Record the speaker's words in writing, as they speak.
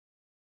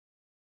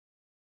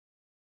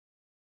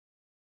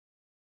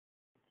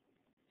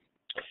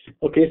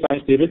Okay,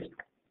 thanks, David.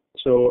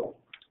 So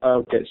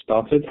I'll get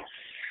started.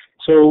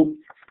 So,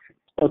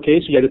 okay,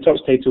 so yeah, the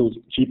talk's titled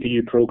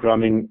GPU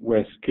Programming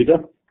with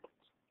CUDA.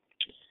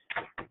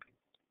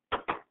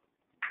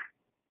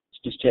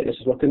 Let's just check this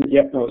is working.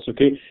 Yeah, no, it's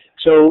okay.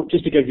 So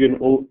just to give you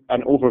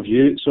an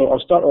overview, so I'll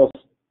start off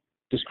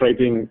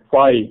describing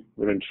why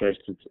we're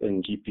interested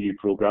in GPU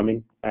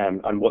programming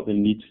and what the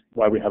need,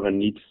 why we have a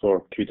need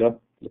for CUDA,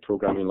 the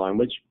programming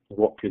language,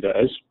 what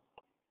CUDA is.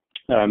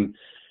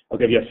 I'll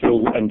give you a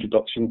full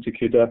introduction to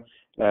CUDA,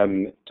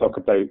 talk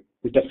about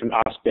the different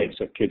aspects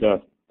of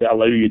CUDA that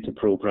allow you to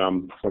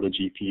program for the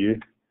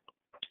GPU.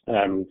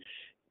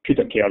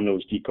 CUDA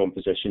kernels,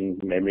 decomposition,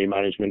 memory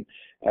management,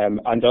 and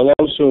I'll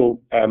also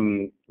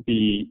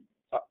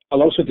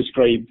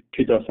describe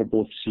CUDA for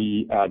both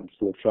C and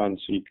Fortran.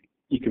 So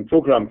you can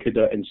program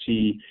CUDA in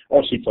C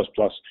or C++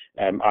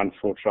 and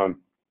Fortran.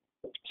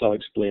 So I'll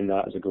explain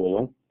that as I go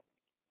along.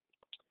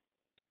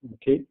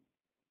 Okay.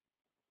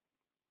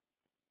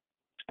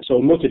 So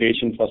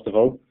motivation, first of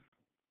all.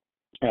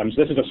 So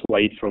this is a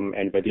slide from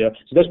NVIDIA.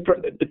 So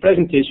the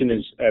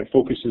presentation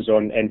focuses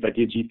on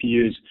NVIDIA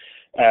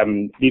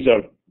GPUs. These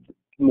are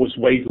most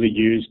widely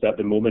used at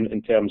the moment in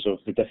terms of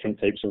the different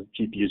types of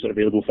GPUs that are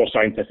available for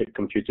scientific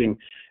computing.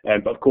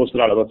 But of course,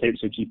 there are other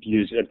types of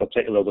GPUs. In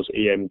particular, there's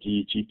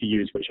AMD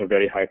GPUs, which are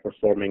very high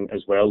performing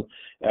as well.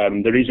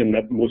 The reason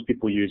that most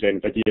people use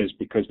NVIDIA is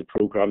because the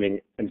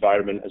programming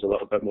environment is a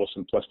little bit more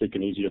simplistic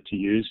and easier to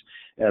use.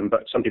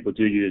 But some people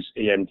do use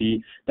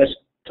AMD. This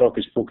talk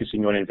is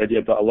focusing on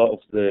NVIDIA, but a lot of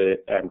the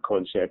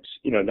concepts,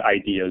 the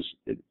ideas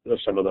are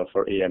similar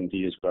for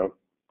AMD as well.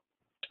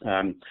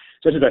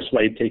 So this is a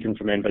slide taken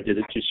from NVIDIA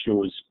that just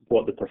shows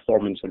what the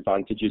performance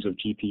advantages of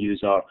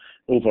GPUs are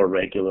over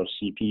regular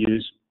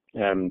CPUs.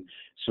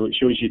 So it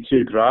shows you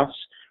two graphs.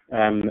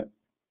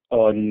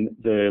 On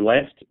the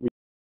left,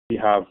 we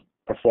have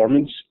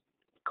performance,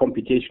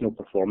 computational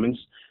performance,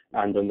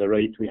 and on the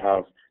right, we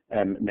have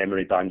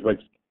memory bandwidth.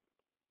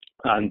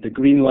 And the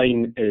green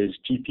line is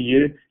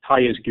GPU,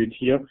 high is good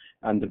here,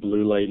 and the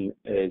blue line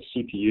is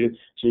CPU.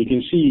 So you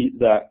can see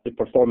that the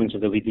performance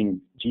of the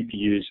leading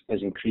GPUs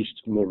has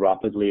increased more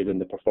rapidly than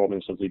the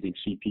performance of leading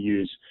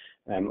CPUs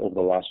over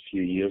the last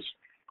few years.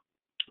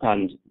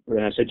 And we're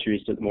in a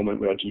situation at the moment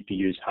where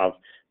GPUs have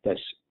this,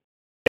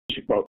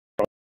 well,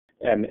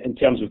 in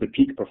terms of the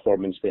peak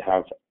performance, they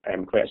have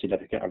quite a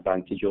significant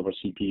advantage over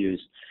CPUs.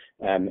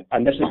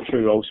 And this is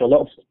true also.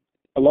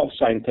 A lot of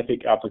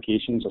scientific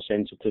applications are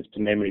sensitive to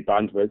memory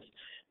bandwidth,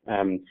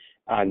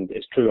 and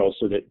it's true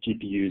also that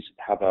GPUs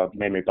have a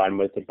memory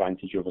bandwidth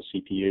advantage over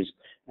CPUs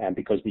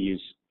because they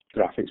use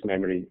graphics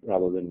memory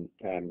rather than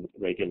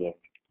regular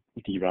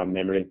DRAM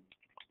memory.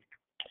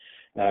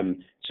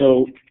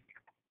 So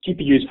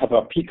GPUs have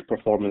a peak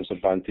performance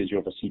advantage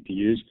over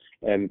CPUs,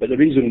 but the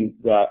reason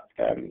that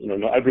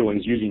not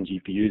everyone's using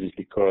GPUs is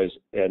because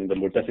they're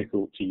more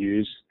difficult to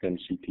use than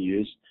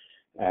CPUs.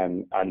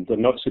 And they're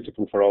not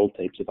suitable for all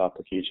types of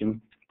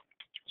application.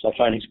 So I'll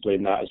try and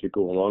explain that as we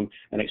go along,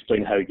 and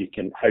explain how you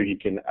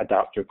can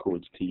adapt your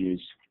code to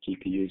use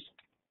GPUs.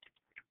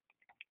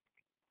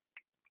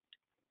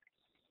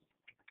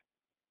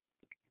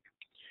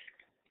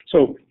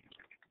 So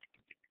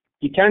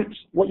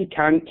what you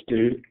can't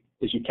do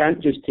is you can't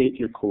just take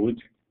your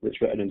code that's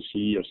written in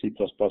C or C++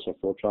 or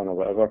Fortran or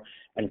whatever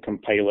and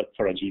compile it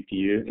for a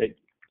GPU.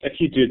 If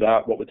you do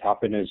that, what would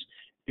happen is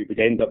it would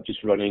end up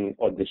just running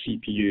on the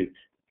CPU.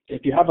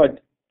 If you have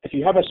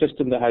a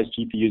system that has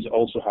GPUs, it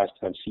also has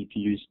to have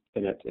CPUs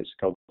in it. It's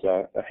called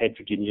a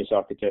heterogeneous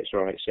architecture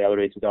or an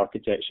accelerated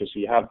architecture. So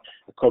you have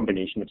a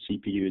combination of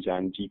CPUs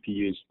and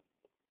GPUs.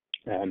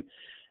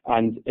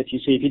 And if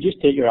you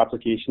just take your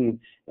application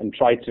and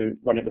try to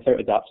run it without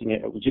adapting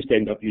it, it would just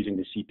end up using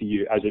the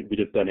CPU as it would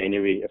have done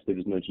anyway if there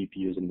was no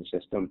GPUs in the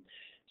system.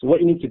 So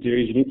what you need to do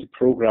is you need to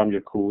program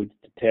your code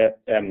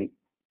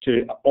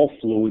to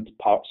offload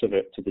parts of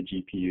it to the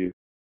GPU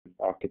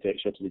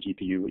architecture, to the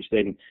GPU, which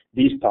then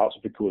these parts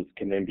of the code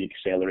can then be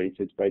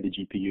accelerated by the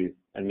GPU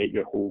and make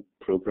your whole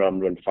program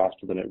run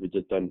faster than it would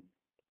have done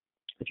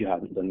if you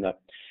hadn't done that.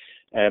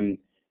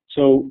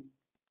 So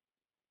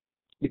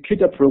the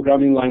CUDA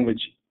programming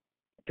language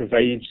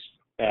provides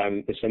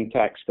the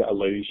syntax that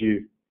allows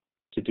you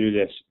to do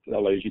this, that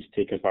allows you to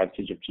take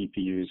advantage of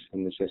GPUs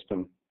in the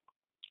system.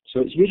 So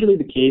it's usually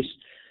the case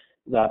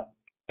that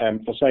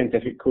for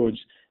scientific codes,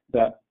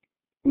 that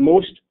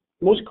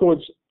most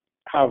codes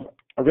have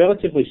a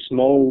relatively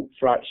small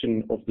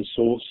fraction of the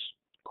source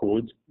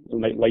code,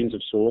 like lines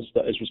of source,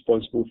 that is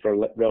responsible for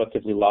a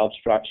relatively large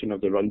fraction of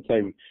the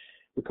runtime.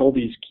 We call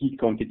these key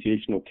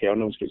computational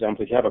kernels. For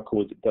example, if you have a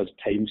code that does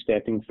time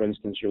stepping, for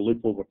instance, your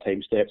loop over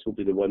time steps will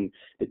be the one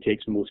that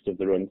takes most of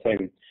the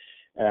runtime.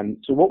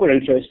 So what we're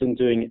interested in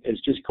doing is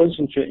just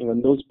concentrating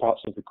on those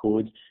parts of the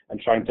code and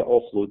trying to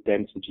offload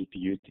them to the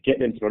GPU, to get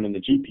them to run on the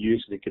GPU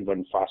so they can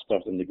run faster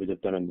than they would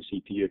have done on the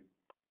CPU.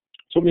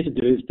 So what we need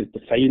to do is to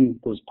define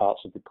those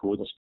parts of the code,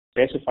 or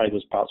specify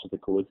those parts of the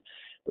code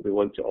that we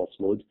want to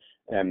offload.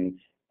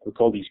 We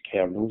call these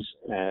kernels,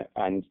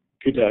 and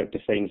CUDA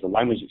defines the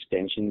language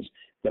extensions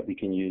that we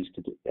can use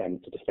to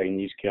define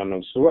these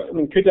kernels. So I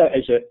mean, CUDA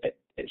is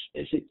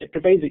it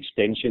provides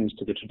extensions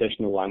to the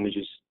traditional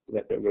languages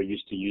that we're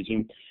used to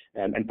using,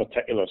 in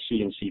particular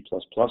C and C++.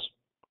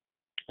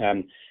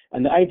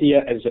 And the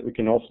idea is that we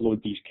can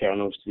offload these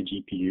kernels to the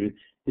GPU.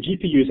 The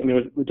GPUs, I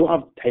mean, we don't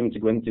have time to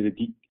go into the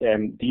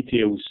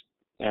details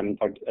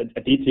or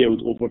a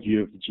detailed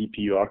overview of the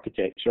GPU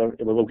architecture.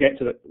 We'll get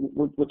to that.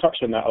 We'll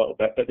touch on that a little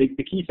bit. But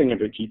the key thing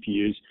about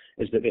GPUs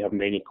is that they have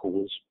many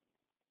cores,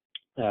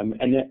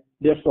 and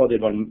therefore they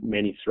run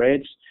many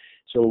threads.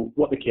 So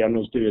what the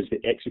kernels do is they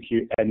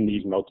execute in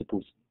these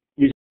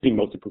using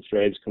multiple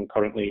threads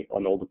concurrently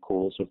on all the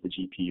cores of the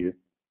GPU.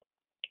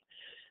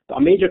 But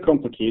a major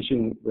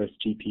complication with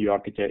GPU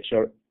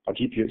architecture or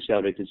GPU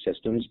accelerated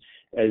systems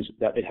is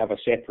that they have a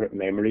separate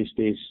memory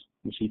space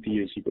in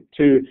CPUs. You've got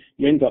two,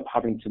 you end up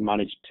having to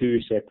manage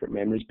two separate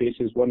memory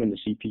spaces, one in the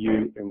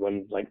CPU and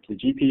one linked to the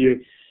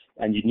GPU,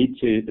 and you need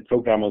to, the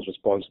programmer is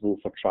responsible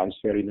for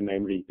transferring the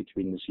memory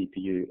between the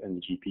CPU and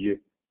the GPU.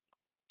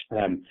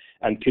 And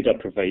CUDA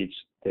provides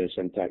the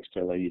syntax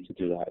to allow you to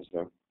do that as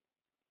well.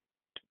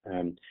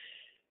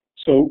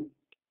 So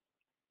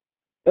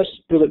this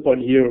bullet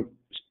point here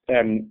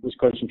was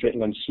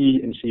concentrating on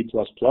C and C++.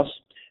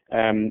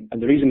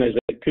 And the reason is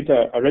that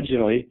CUDA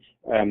originally,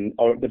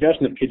 or the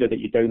version of CUDA that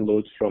you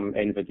download from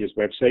NVIDIA's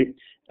website,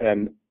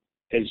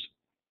 is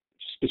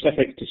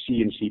specific to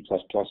C and C++, so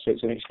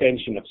it's an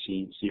extension of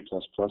C and C++.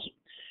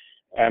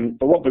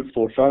 But what about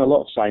Fortran? A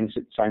lot of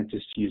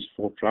scientists use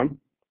Fortran.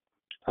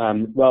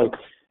 Well,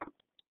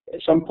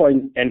 at some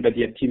point,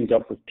 NVIDIA teamed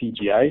up with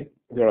PGI,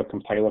 who are a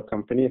compiler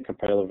company, a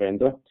compiler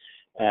vendor,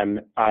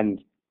 and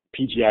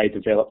PGI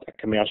developed a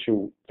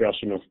commercial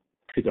version of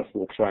CUDA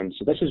Fortran.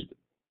 So this is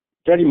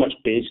very much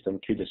based on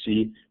CUDA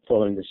C,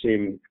 following the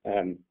same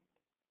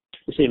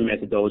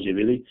methodology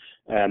really,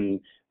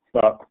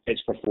 but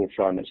it's for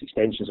Fortran. It's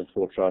extensions of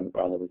Fortran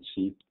rather than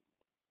C.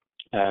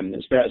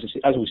 As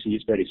we'll see,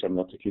 it's very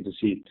similar to CUDA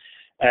C.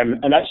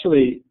 And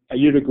actually, a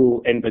year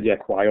ago, NVIDIA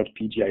acquired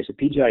PGI. So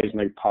PGI is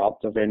now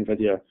part of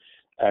NVIDIA,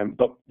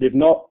 but they've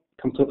not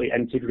completely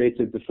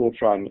integrated the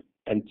Fortran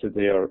into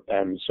their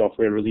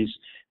software release.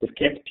 They've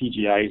kept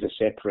PGI as a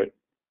separate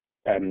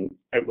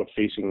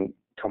outward-facing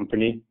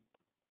company.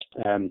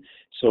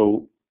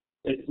 So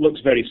it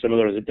looks very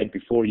similar as it did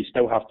before. You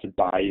still have to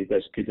buy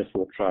this CUDA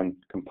Fortran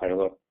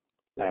compiler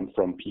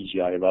from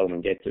PGI rather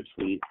than get it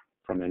free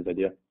from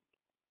NVIDIA.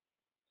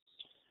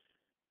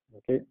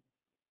 Okay.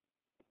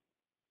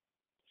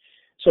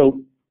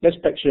 So this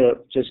picture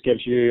just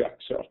gives you a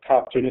sort of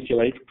cartoon, if you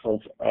like,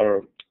 of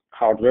our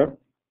hardware.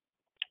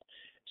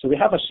 So we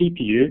have a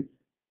CPU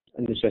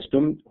in the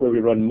system where we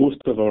run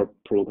most of our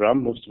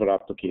program, most of our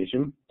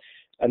application.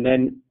 And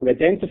then we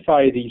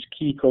identify these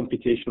key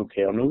computational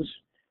kernels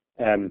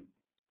that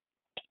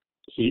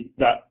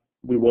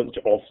we want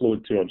to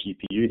offload to our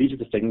GPU. These are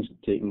the things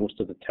that take most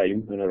of the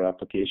time in our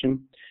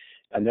application.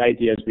 And the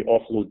idea is we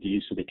offload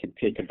these so they can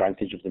take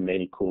advantage of the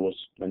many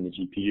cores in the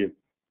GPU.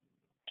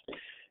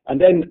 And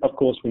then, of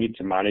course, we need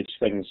to manage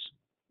things.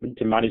 We need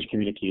to manage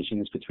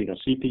communications between our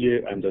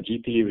CPU and our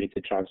GPU. We need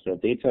to transfer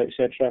data,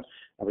 etc.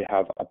 And we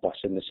have a bus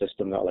in the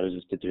system that allows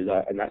us to do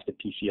that, and that's the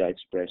PCI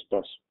Express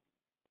bus.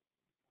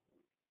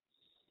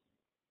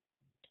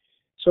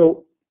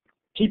 So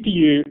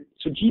GPU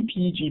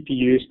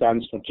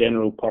stands for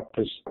General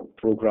Purpose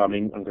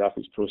Programming and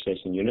Graphics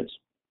Processing Units.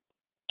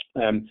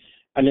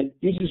 And it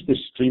uses the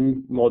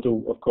stream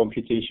model of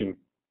computation.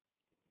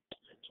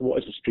 So what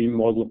is the stream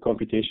model of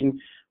computation?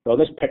 Well,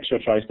 this picture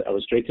tries to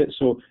illustrate it.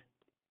 So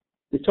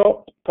the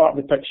top part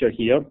of the picture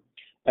here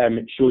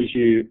shows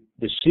you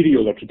the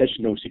serial or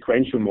traditional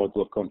sequential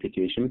model of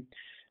computation.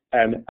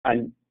 And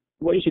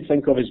what you should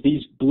think of is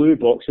these blue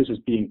boxes as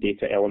being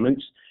data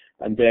elements,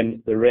 and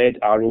then the red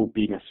arrow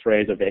being a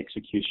thread of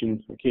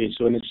execution. Okay,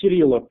 so in a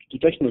serial or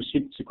traditional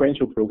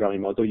sequential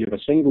programming model, you have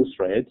a single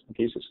thread,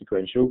 okay, so it's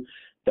sequential,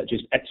 that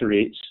just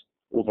iterates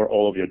over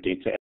all of your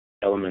data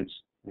elements.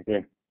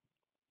 Okay,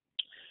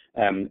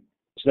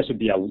 so this would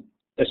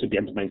be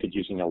implemented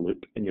using a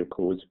loop in your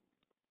code.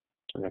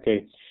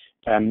 Okay,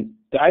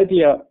 the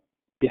idea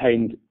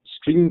behind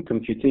stream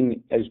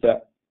computing is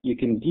that you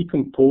can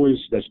decompose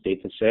this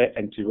data set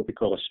into what we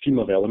call a stream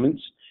of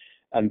elements,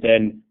 and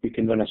then we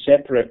can run a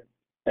separate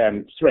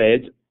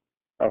thread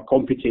or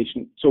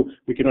computation. So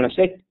we can run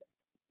a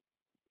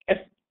if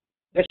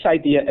this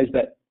idea is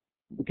that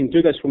we can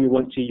do this when we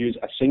want to use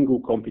a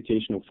single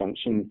computational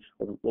function,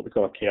 or what we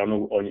call a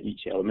kernel, on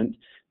each element.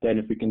 Then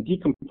if we can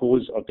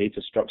decompose our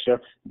data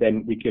structure,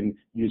 then we can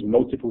use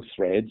multiple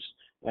threads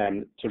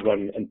to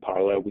run in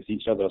parallel with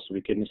each other. So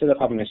we can, instead of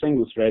having a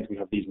single thread, we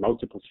have these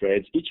multiple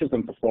threads, each of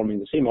them performing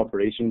the same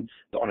operation,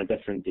 but on a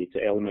different data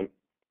element.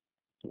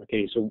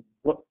 Okay, so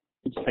what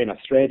we define a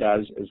thread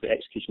as is the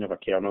execution of a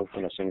kernel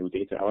on a single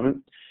data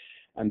element.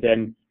 And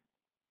then,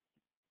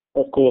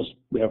 of course,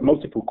 we have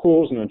multiple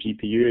cores in our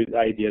GPU. The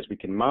idea is we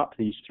can map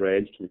these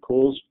threads to the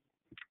cores,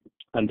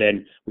 and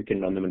then we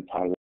can run them in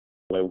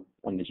parallel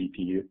on the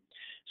GPU.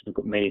 So we've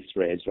got many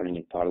threads running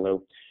in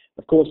parallel.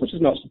 Of course, this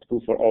is not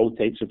suitable for all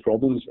types of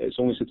problems. It's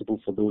only suitable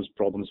for those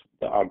problems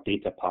that are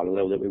data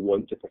parallel, that we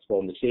want to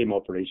perform the same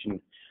operation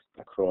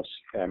across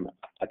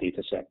a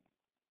data set.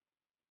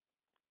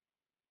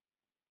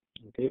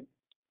 Okay.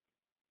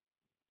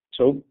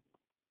 So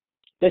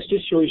this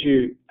just shows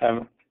you,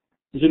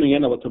 zooming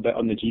in a little bit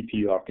on the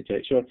GPU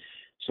architecture.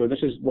 So this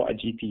is what a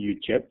GPU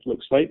chip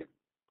looks like.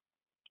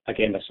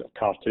 Again, this sort of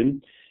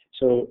cartoon.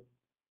 So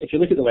if you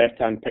look at the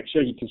left-hand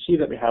picture, you can see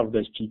that we have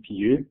this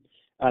GPU.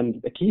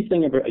 And the key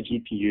thing about a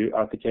GPU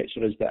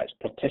architecture is that it's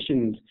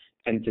partitioned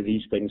into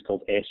these things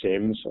called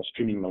SMs, or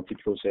streaming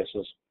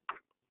multiprocessors.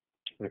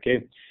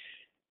 Okay.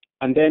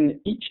 And then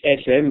each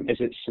SM is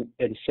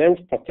itself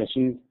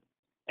partitioned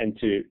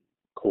into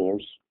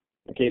cores.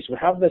 Okay, so we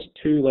have this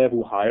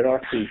two-level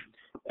hierarchy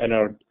in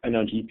our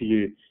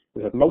GPU.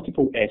 We have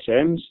multiple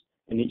SMs,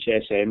 and each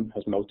SM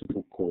has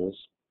multiple cores.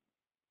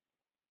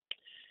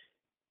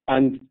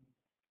 And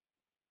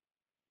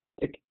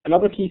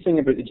another key thing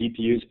about the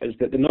GPUs is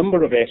that the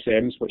number of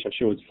SMs, which I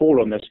showed 4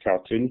 on this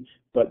cartoon,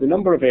 but the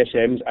number of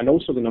SMs and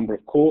also the number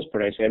of cores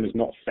per SM is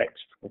not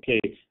fixed. Okay,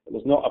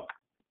 there's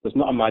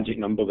not a magic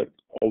number that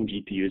all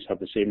GPUs have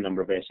the same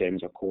number of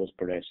SMs or cores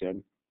per SM.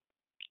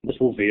 This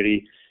will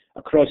vary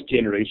across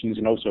generations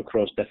and also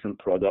across different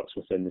products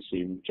within the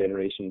same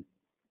generation.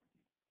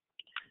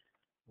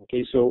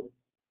 Okay, so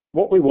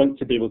what we want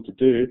to be able to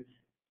do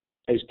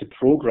is to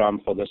program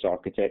for this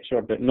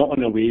architecture, but not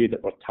in a way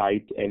that we're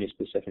tied to any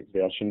specific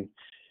version.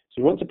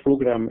 So we want to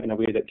program in a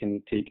way that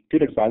can take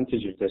good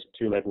advantage of this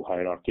two-level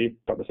hierarchy,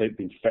 but without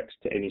being fixed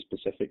to any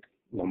specific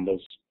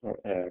numbers for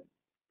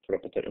a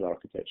particular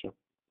architecture.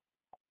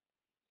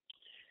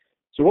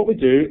 So what we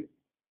do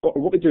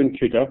in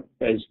CUDA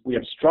is we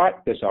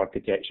abstract this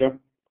architecture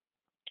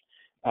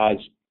as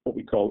what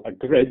we call a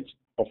grid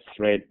of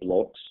thread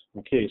blocks.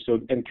 Okay, so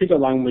in CUDA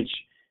language,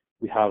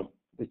 we have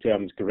the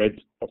terms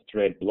grid of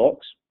thread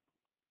blocks,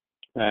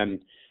 and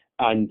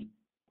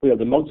where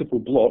the multiple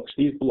blocks,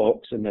 these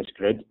blocks in this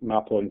grid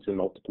map onto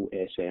multiple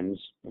SMs.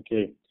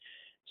 Okay,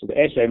 so the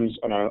SMs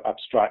are an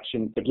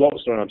abstraction, the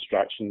blocks are an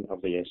abstraction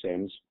of the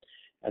SMs,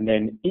 and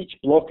then each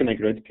block in a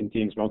grid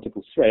contains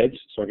multiple threads.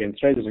 So again,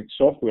 thread is a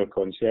software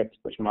concept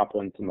which map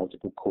onto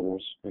multiple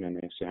cores in an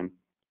SM.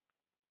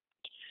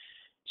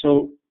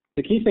 So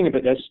the key thing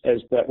about this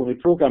is that when we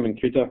program in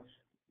CUDA,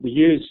 we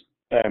use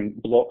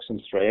blocks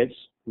and threads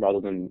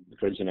rather than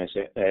grids and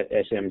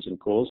SMs and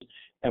cores,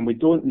 and we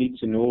don't need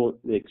to know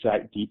the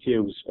exact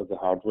details of the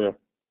hardware,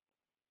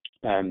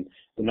 the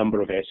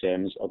number of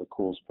SMs or the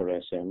cores per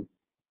SM.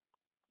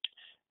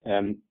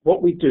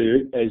 What we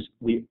do is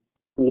we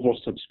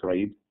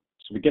oversubscribe.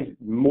 So we give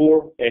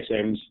more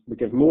SMs, we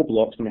give more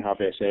blocks than we have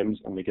SMs,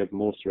 and we give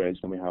more threads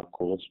than we have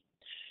cores.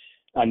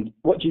 And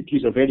what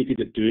GPUs are very good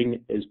at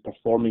doing is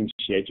performing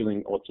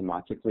scheduling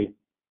automatically.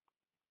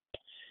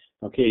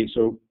 Okay,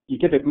 so you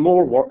give it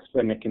more work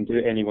than it can do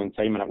at any one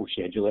time, and it will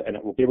schedule it, and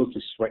it will be able to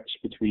switch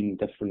between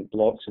different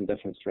blocks and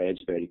different threads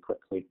very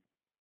quickly.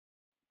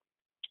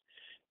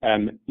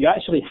 You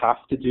actually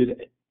have to do that.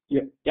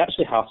 You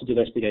actually have to do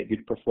this to get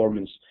good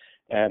performance.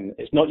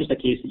 It's not just a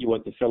case that you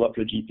want to fill up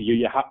your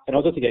GPU. In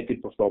order to get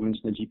good performance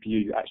in the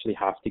GPU, you actually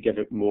have to give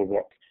it more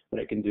work than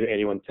it can do at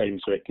any one time,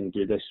 so it can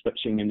do this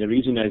switching. And the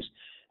reason is,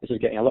 this is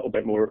getting a little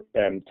bit more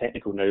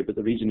technical now, but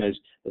the reason is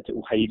that it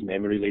will hide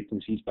memory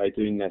latencies by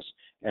doing this.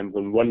 And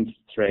when one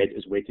thread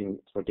is waiting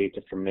for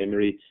data from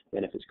memory,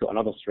 then if it's got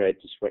another thread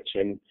to switch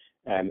in,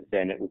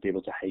 then it will be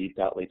able to hide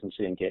that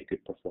latency and get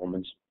good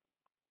performance.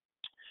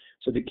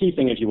 So the key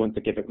thing is you want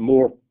to give it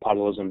more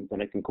parallelism than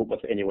it can cope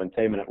with at any one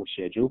time, and it will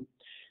schedule.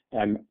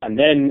 And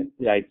then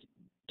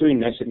doing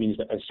this, it means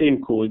that the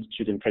same code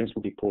should in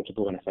principle be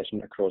portable and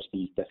efficient across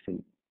these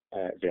different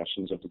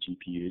versions of the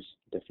GPUs,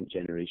 different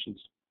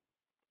generations.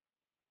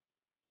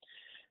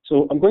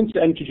 So I'm going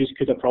to introduce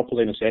CUDA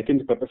properly in a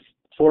second, but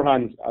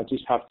beforehand, I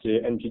just have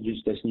to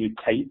introduce this new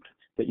type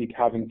that you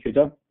have in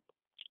CUDA,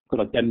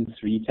 called a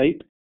DIM3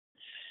 type.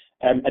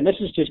 And this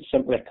is just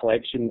simply a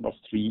collection of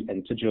 3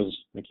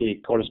 integers,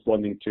 okay,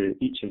 corresponding to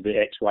each of the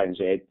X, Y, and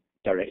Z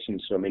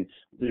directions. So I mean,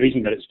 the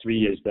reason that it's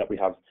 3 is that we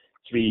have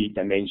 3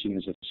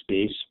 dimensions of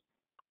space,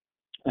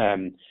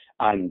 and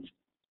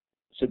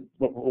so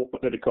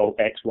what do they call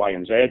X, Y,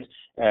 and Z?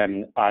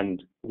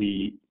 And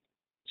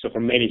so for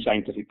many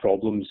scientific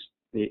problems,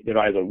 they're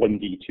either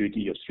 1D,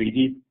 2D, or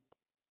 3D.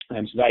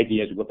 So the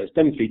idea is we've got this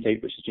DIM3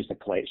 type, which is just a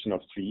collection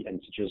of 3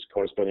 integers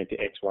corresponding to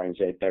X, Y, and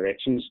Z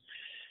directions.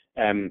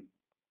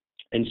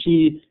 In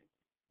C,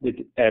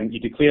 you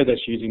declare this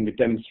using the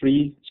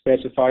DIM3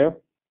 specifier,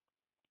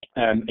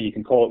 and you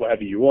can call it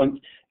whatever you want,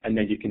 and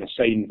then you can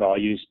assign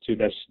values to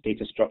this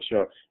data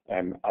structure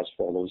as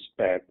follows,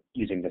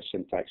 using this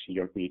syntax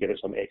here, where you give it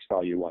some X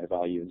value, Y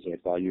value, and Z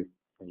value,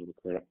 and you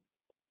declare it.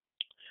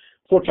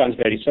 Fortran is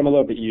very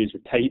similar, but you use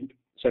the type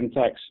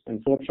syntax in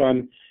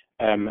Fortran,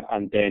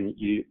 and then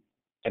you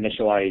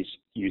initialize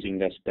using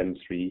this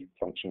DIM3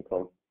 function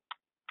call.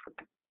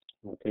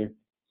 Okay.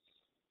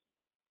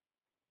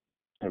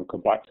 I'll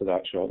come back to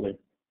that shortly.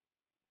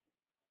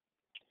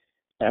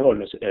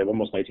 one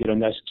more slide here on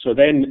this. So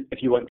then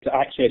if you want to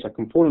access a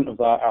component of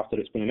that after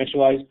it's been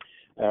initialized,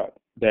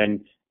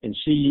 then in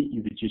C,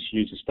 you would just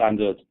use the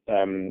standard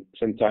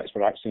syntax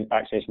for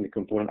accessing the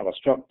component of a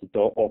struct, the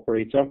dot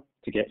operator,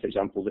 to get, for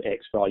example, the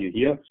X value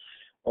here,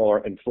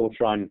 or in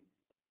Fortran,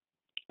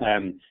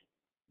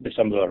 the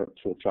similar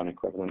Fortran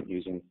equivalent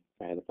using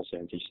the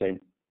percentage sign.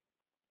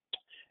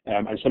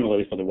 And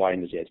similarly for the Y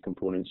and the Z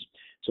components.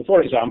 So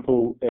for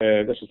example,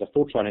 this is a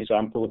Fortran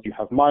example. If you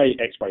have my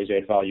X, Y,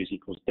 Z values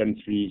equals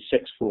dim3,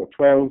 6, 4,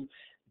 12,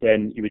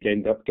 then you would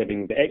end up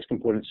giving the X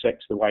component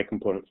 6, the Y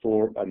component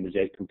 4, and the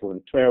Z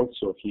component 12.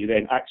 So if you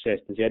then access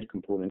the Z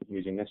component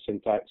using this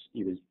syntax,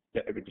 it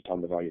would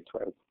return the value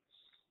 12.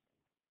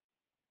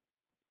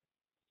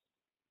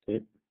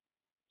 Okay.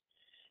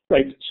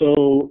 Right,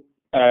 so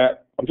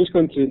I'm just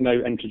going to now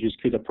introduce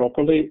CUDA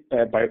properly,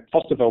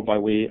 first of all by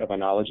way of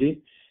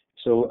analogy.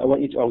 So I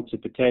want you all to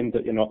pretend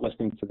that you're not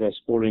listening to this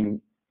boring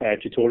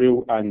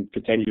tutorial and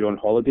pretend you're on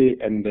holiday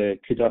in the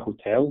CUDA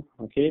hotel.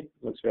 Okay,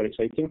 looks very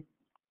exciting.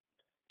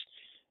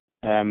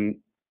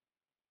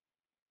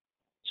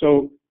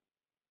 So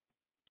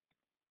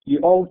you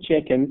all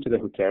check into the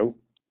hotel,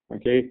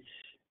 okay,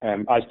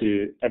 as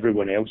do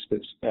everyone else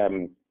that's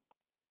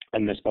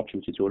in this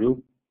virtual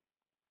tutorial.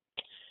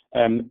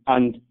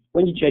 And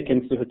when you check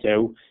into the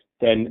hotel,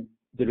 then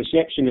the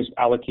receptionist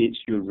allocates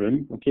your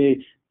room, okay,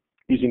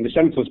 using the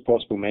simplest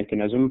possible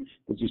mechanism.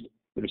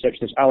 The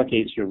receptionist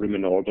allocates your room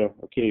in order,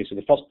 okay, so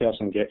the first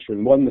person gets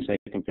room 1, the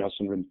second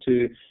person room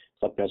 2,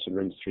 third person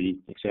room 3,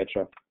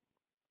 etc.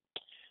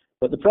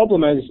 But the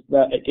problem is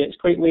that it gets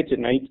quite late at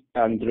night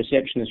and the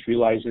receptionist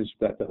realizes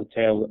that the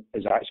hotel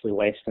is actually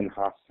less than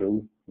half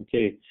full,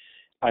 okay,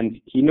 and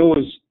he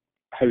knows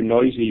how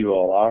noisy you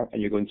all are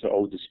and you're going to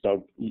all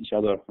disturb each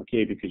other,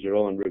 okay, because you're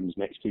all in rooms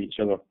next to each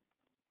other.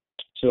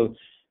 So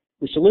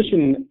the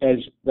solution is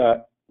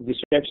that the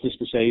receptionist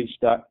decides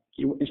that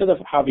instead of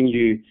having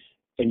you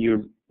in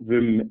your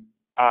room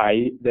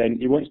I, then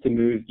he wants to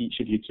move each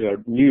of you to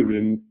a new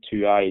room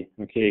 2I,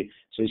 okay?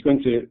 So he's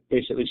going to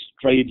basically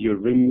stride your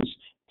rooms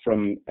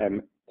from,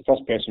 the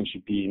first person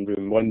should be in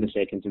room 1, the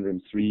second in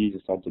room 3, the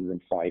third in room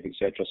 5,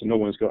 etc. So no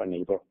one's got a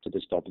neighbour to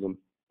disturb them.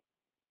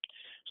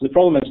 So the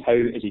problem is, how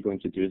is he going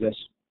to do this?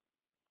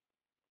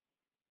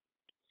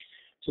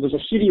 So there's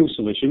a serial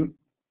solution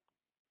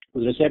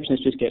where the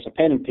receptionist just gets a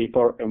pen and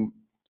paper and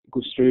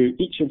goes through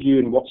each of you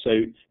and works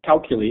out,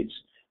 calculates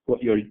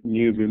what your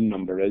new room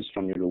number is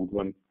from your old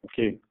one,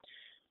 okay?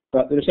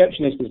 But the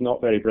receptionist is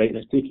not very bright and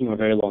it's taking a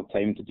very long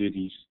time to do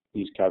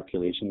these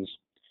calculations.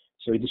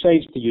 So he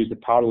decides to use the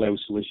parallel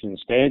solution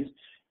instead,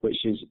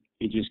 which is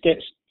he just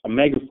gets a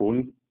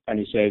megaphone and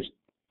he says,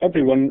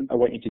 everyone, I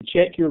want you to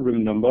check your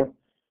room number,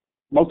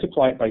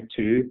 multiply it by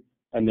 2,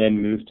 and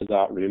then move to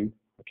that room,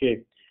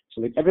 okay?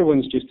 So like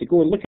everyone's just to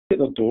go and look at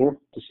their door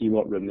to see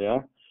what room they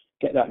are,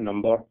 get that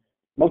number,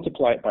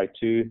 multiply it by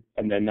 2,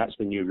 and then that's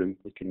the new room.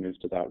 They can move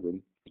to that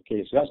room.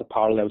 Okay, so that's a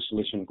parallel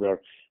solution where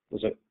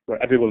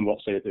everyone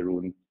works out their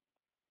own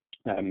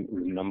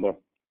room number.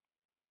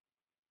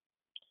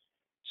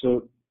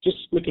 So just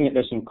looking at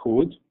this in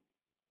code,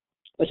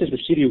 this is the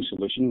serial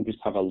solution. We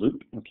just have a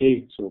loop.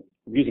 Okay, so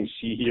we're using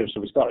C here,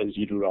 so we start at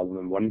 0 rather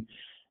than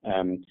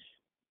 1.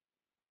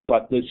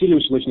 But the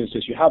serial solution is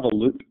just you have a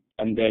loop,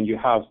 and then you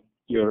have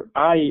your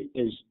I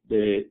is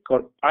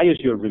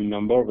your room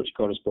number, which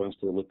corresponds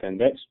to the loop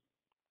index.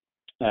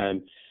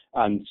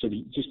 And so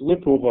you just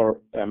loop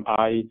over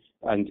I,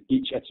 and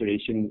each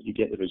iteration you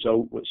get the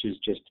result, which is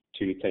just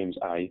 2 times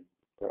I,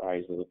 where I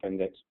is the loop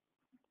index.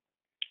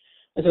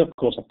 This is of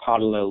course a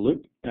parallel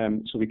loop,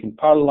 so we can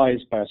parallelize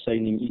by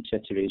assigning each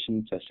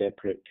iteration to a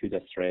separate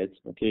CUDA thread,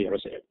 okay, or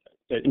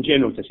in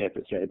general to a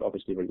separate thread, but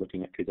obviously we're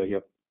looking at CUDA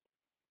here.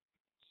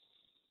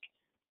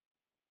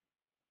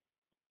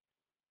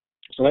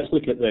 So let's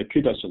look at the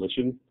CUDA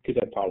solution,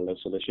 CUDA parallel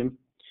solution.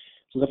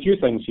 So there's a few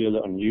things here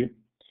that are new.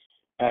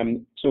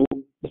 So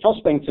the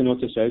first thing to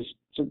notice is,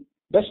 so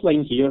this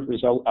line here,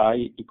 result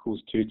I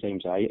equals 2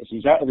 times I, is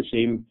exactly the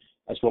same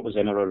as what was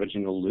in our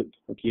original loop.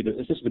 Okay,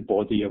 this is the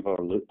body of our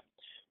loop,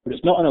 but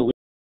it's not in a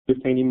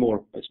loop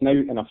anymore. It's now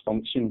in a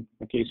function.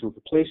 Okay, so we've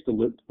replaced the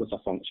loop with a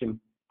function.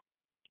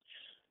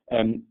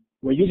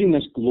 We're using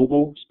this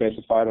global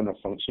specifier on our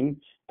function,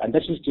 and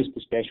this is just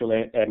the special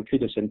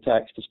CUDA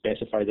syntax to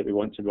specify that we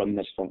want to run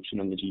this function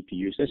on the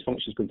GPU. So this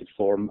function is going to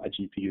form a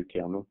GPU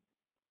kernel.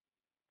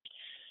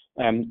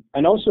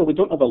 And also we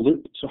don't have a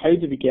loop, so how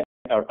do we get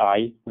our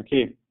I?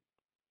 Okay,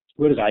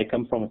 where does I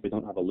come from if we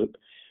don't have a loop?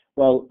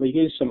 Well, we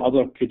use some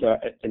other CUDA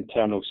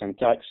internal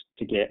syntax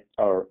to get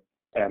our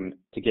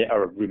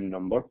room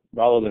number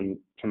rather than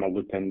from a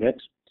loop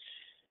index.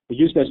 We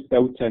use this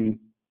built-in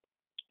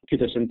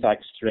CUDA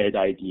syntax thread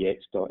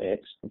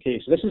idx.x.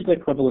 Okay, so this is the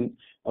equivalent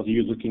of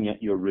you looking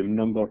at your room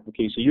number.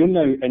 Okay, so you're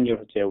now in your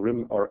hotel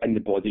room or in the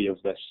body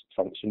of this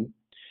function,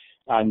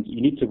 and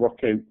you need to work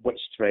out which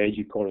thread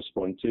you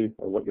correspond to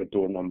or what your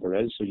door number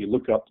is. So you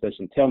look up this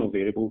internal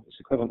variable. It's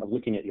equivalent of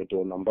looking at your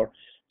door number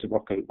to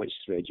work out which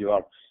thread you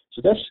are.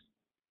 So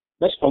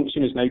this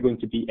function is now going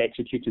to be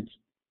executed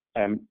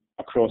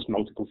across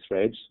multiple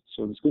threads.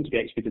 So it's going to be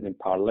executed in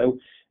parallel,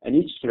 and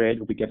each thread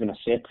will be given a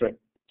separate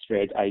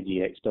thread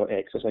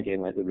idx.x. That's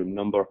again like the room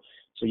number.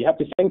 So you have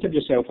to think of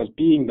yourself as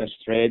being this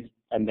thread,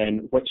 and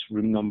then which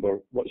room number,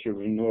 what's your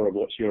room number,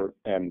 what's your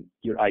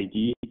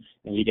ID,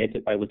 and you get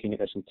it by looking at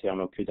this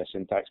internal CUDA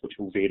syntax, which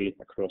will vary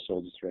across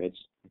all the threads.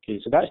 Okay,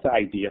 so that's the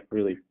idea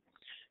really,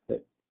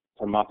 that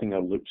for mapping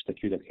our loops to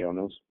CUDA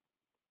kernels.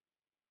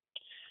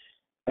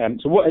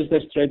 So what is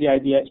this thread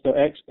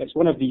idx.x? It's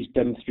one of these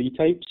dim3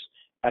 types,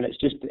 and it's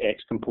just the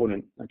X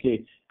component.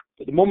 Okay,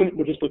 at the moment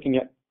we're just looking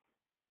at,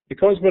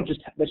 because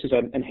this is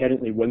an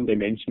inherently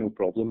one-dimensional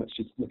problem, it's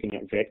just looking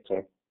at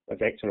a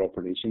vector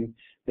operation,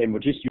 then we're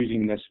just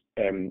using this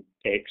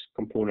X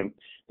component.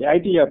 The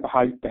idea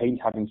behind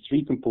having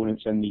 3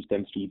 components in these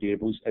dim3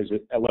 variables is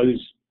it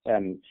allows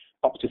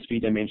up to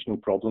 3-dimensional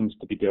problems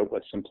to be dealt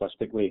with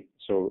simplistically.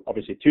 So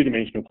obviously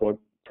 2-dimensional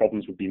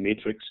problems would be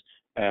matrix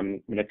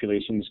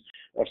manipulations,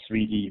 or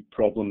 3D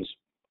problems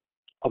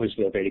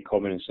obviously are very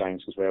common in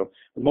science as well. At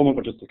the moment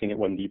we're just looking at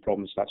 1D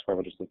problems, so that's why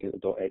we're just looking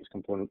at the .x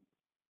component.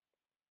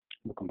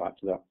 We'll come back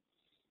to that.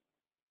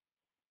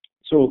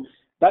 So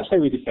that's how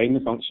we define the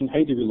function.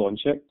 How do we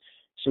launch it?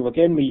 So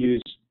again, we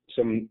use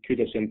some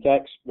CUDA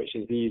syntax, which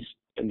is these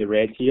in the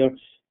red here,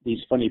 these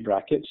funny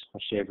brackets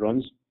or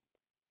chevrons.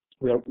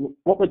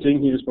 What we're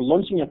doing here is we're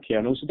launching a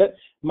kernel. So that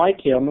my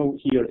kernel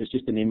here is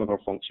just the name of our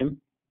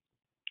function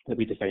that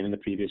we defined in the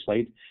previous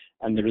slide,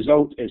 and the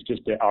result is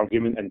just the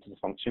argument into the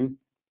function,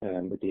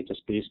 the data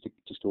space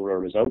to store our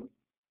result.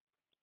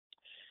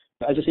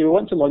 But as I say, we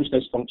want to launch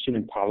this function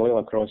in parallel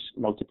across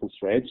multiple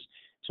threads.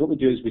 So what we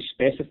do is we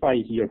specify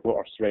here what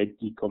our thread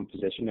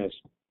decomposition is.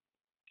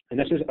 And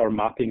this is our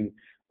mapping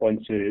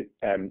onto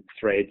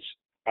threads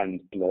and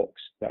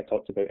blocks that I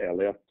talked about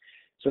earlier.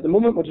 So at the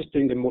moment, we're just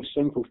doing the most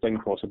simple thing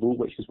possible,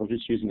 which is we're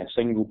just using a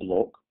single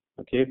block,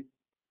 okay?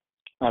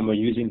 And we're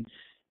using,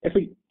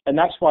 and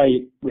that's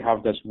why we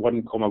have this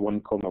 1,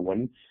 1,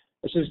 1.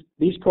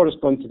 These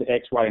correspond to the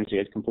X, Y, and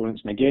Z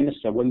components. And again, this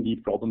is a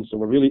 1D problem, so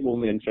we're really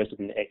only interested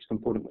in the X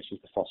component, which is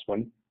the first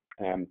one.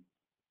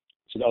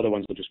 So the other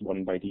ones are just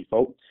 1 by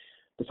default.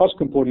 The first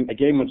component,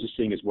 again, we're just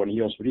saying is 1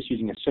 here, so we're just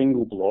using a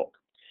single block.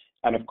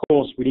 And of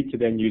course, we need to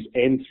then use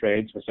n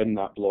threads within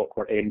that block,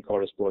 where n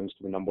corresponds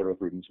to the number of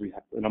rooms we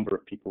have, the number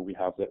of people we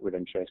have that we're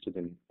interested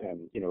in,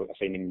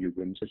 assigning new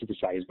rooms. This is the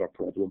size of our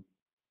problem.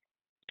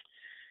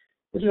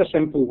 This is a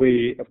simple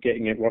way of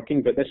getting it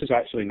working, but this is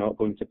actually not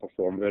going to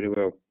perform very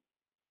well.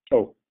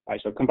 Oh,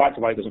 actually, I'll come back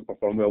to why it doesn't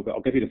perform well, but I'll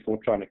give you the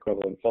Fortran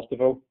equivalent first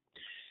of all.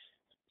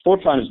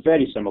 Fortran is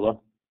very similar.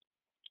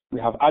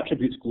 We have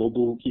attributes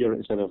global here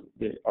instead of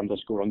the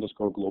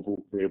underscore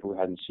global variable we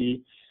had in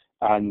C,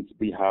 and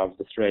we have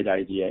the thread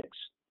idx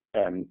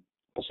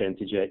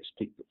 %x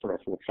for our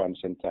Fortran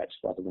syntax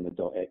rather than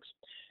the .x,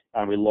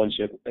 and we launch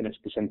it, and it's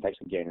the syntax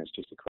again. It's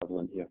just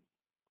equivalent here.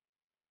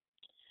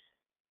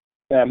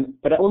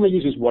 But it only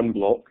uses 1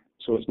 block,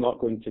 so it's not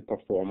going to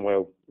perform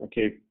well,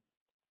 okay?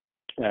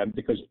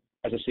 Because,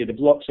 as I say, the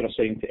blocks are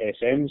assigned to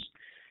SMs,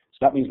 so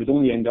that means we'd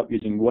only end up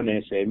using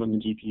 1 SM on the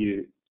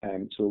GPU.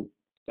 So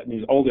that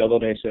means all the other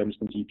SMs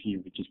on the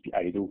GPU would just be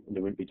idle, and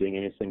they wouldn't be doing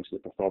anything, so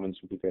the performance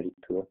would be very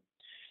poor.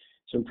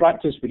 So in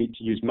practice, we need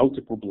to use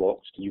multiple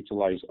blocks to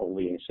utilize all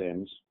the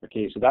SMs.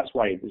 Okay, so that's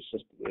why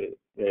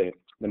the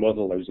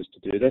model allows us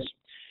to do this.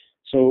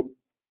 So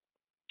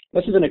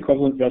this is an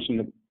equivalent version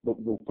that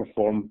will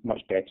perform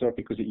much better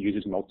because it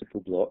uses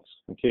multiple blocks.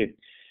 Okay,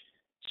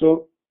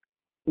 so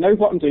now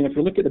what I'm doing, if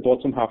we look at the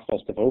bottom half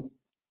first of all,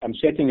 I'm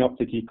setting up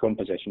the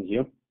decomposition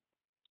here.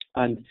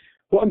 And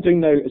what I'm doing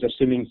now is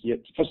assuming here,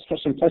 for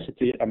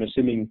simplicity, I'm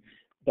assuming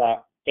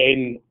that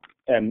n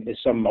is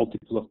some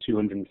multiple of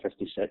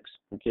 256.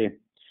 Okay,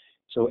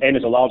 so n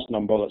is a large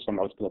number, that's some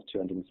multiple of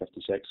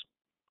 256.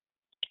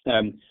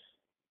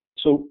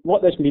 So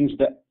what this means is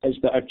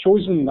that I've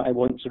chosen that I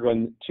want to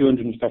run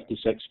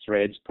 256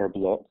 threads per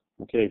block.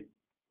 Okay,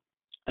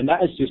 and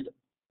that is just,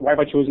 why have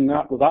I chosen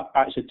that? Well, that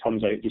actually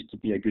turns out just to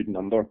be a good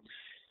number.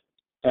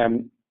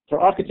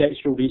 For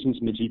architectural reasons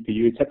in the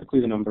GPU, typically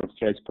the number of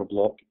threads per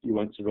block you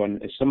want to run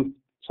is some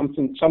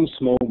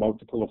small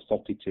multiple of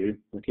 32.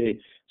 Okay,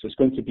 so it's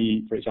going to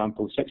be, for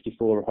example,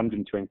 64,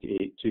 128,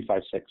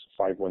 256,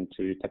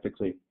 512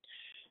 typically.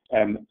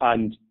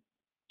 And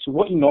so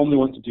what you normally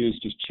want to do is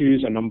just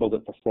choose a number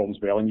that performs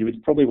well, and you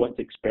would probably want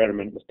to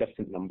experiment with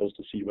different numbers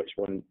to see which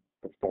one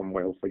perform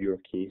well for your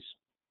case.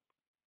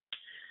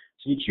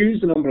 So you choose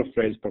the number of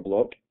threads per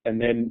block,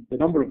 and then the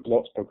number of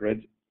blocks per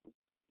grid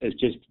is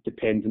just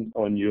dependent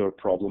on your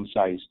problem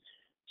size.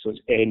 So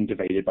it's n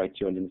divided by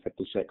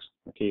 256.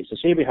 Okay, so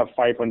say we have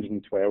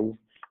 512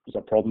 as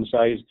a problem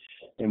size,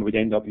 then we'd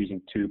end up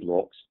using 2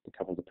 blocks to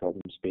cover the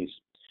problem space.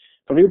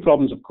 For real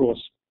problems, of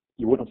course,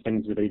 you won't have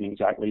things dividing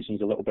exactly, so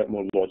there's a little bit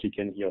more logic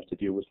in here to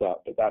deal with that.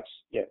 But that's,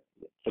 yeah,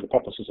 for the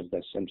purposes of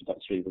this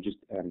introductory, we're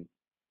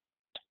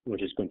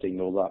just going to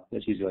ignore that.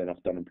 It's easily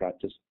enough done in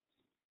practice.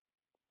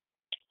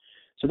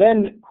 So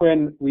then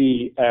when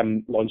we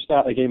launch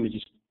that, again, we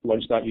just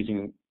launch that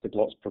using the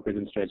blocks per grid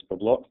and threads per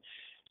block.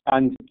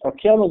 And our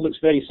kernel looks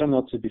very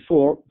similar to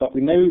before, but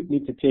we now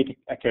need to take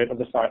account of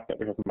the fact that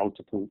we have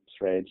multiple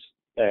threads,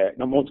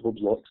 not multiple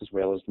blocks as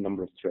well as the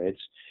number of threads.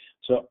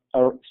 So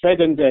our thread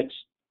index,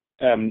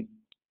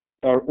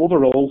 our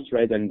overall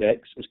thread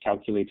index is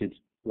calculated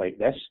like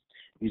this,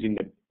 using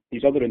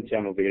these other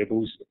internal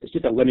variables. It's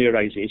just a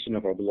linearization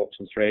of our blocks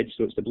and threads.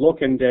 So it's the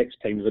block index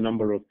times the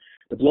number of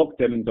the block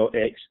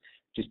dim.x,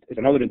 just is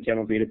another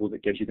internal variable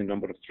that gives you the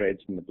number of threads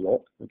in the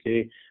block,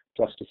 okay,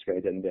 plus the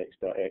thread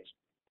index.x.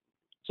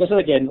 So this is,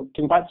 again,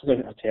 coming back to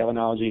the hotel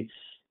analogy,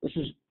 this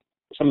is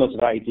similar to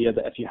the idea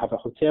that if you have a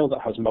hotel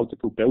that has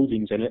multiple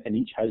buildings in it and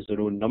each has their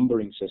own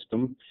numbering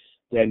system,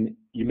 then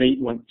you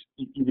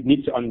would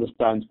need to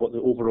understand what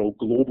the overall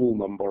global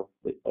number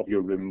of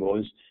your room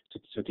was.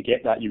 So to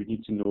get that, you would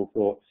need to know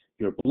what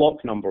your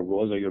block number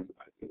was, or your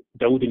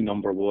building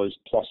number was,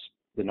 plus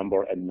the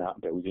number in that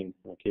building,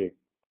 okay?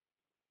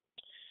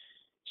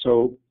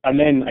 So, and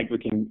then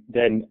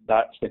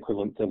that's the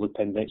equivalent to loop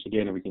index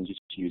again, and we can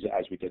just use it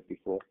as we did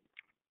before.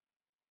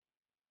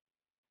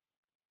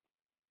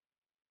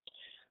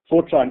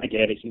 Fortran,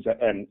 again,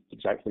 it's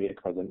exactly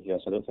equivalent here,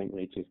 so I don't think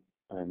we need to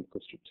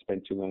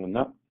spend too long on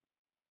that.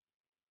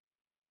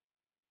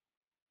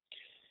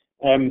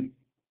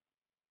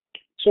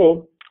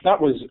 So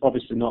that was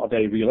obviously not a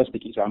very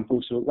realistic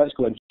example, so let's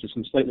go into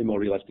some slightly more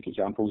realistic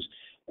examples.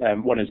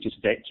 One is just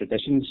vector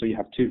addition, so you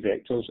have two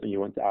vectors and you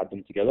want to add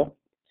them together.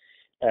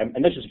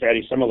 And this is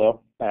very similar.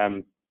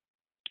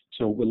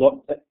 So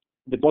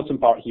the bottom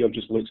part here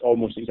just looks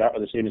almost exactly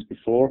the same as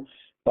before,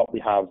 but we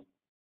have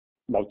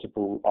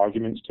multiple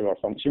arguments to our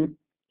function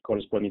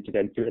corresponding to the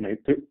input and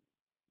output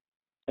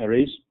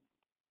arrays.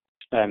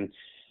 And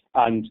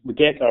we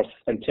get our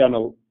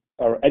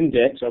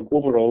index, our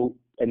overall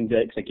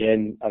index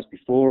again as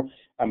before,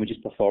 and we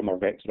just perform our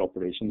vector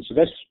operations. So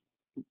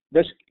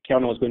this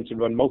kernel is going to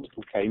run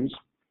multiple times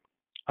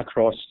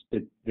across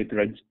the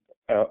grid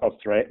of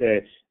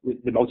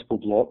the multiple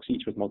blocks,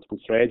 each with multiple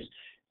threads,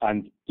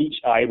 and each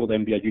I will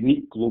then be a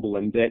unique global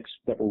index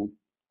that will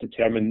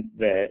determine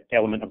the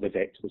element of the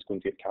vector that's going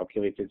to get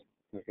calculated.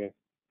 Okay.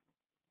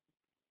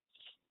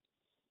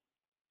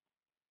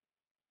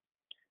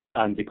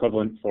 And the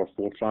equivalent for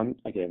Fortran,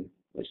 again,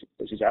 this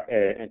is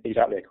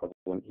exactly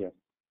equivalent here.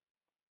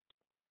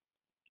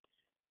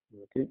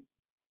 Okay.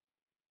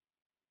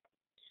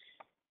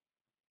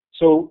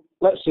 So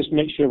let's just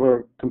make sure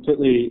we're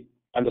completely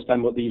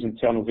understand what these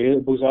internal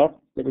variables are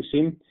that we've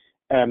seen.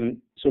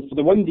 So for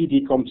the 1D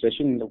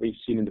decomposition that we've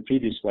seen in the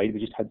previous slide, we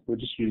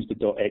just used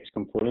the .x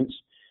components,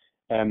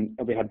 and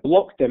we had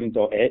block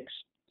dim.x.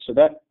 So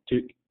that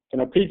took, in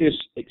our previous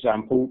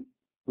example,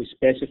 we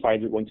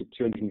specified we wanted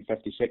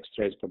 256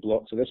 threads per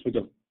block, so this would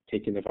have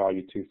taken the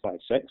value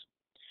 256.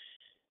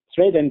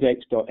 Thread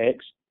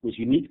index.x was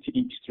unique to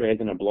each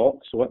thread in a block,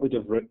 so it would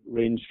have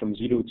ranged from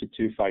 0 to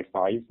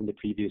 255 in the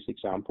previous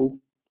example.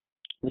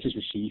 This is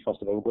with C,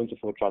 first of all. We'll go into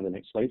Fortran the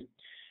next slide.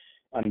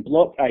 And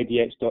block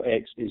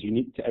idx.x is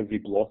unique to every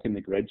block in the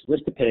grid. So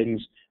this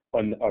depends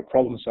on our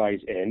problem size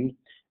n,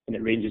 and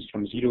it ranges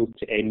from 0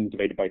 to n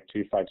divided by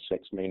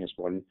 256 minus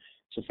 1.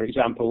 So for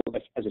example,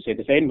 as I said,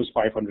 if n was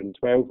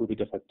 512, we would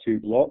have had 2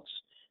 blocks.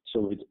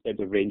 So it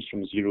would range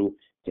from 0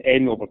 to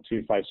n over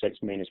 256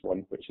 minus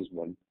 1, which is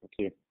 1.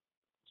 Okay.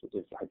 So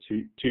they've had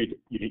two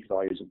unique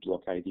values of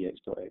block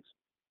idx.x.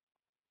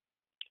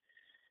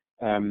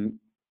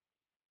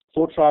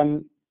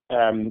 Fortran,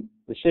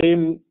 the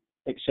same,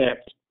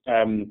 except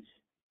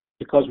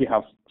because we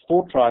have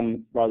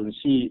Fortran rather than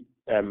C,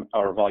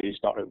 our values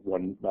start at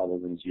 1 rather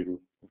than 0.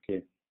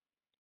 Okay.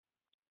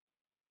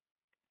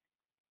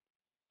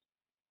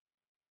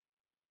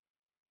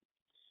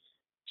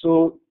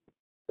 So,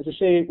 as I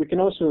say, we can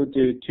also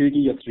do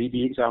 2D or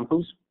 3D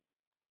examples.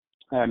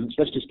 So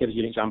this just gives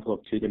you an example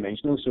of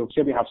two-dimensional. So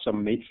say we have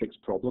some matrix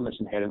problem that's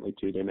inherently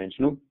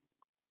two-dimensional.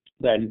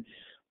 Then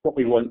what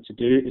we want to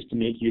do is to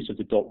make use of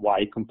the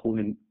 .y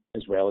component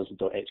as well as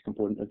the .x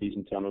component of these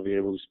internal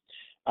variables.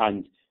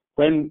 And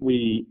when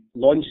we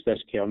launch this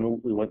kernel,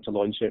 we want to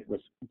launch it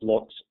with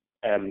blocks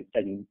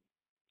in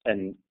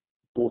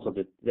both of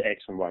the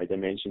x and y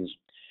dimensions.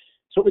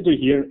 So what we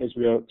do here is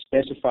we are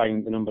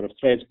specifying the number of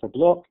threads per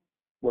block,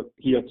 what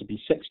here to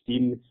be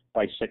 16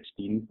 by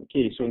 16.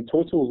 Okay, so in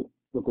total,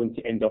 we're going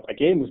to end up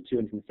again with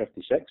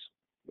 256,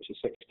 which is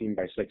 16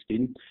 by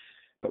 16.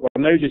 But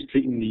we're now just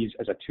treating these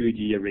as a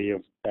 2D array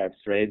of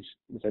threads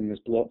within this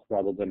block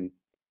rather than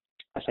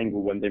a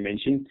single one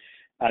dimension.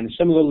 And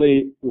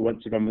similarly, we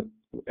want to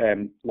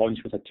launch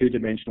with a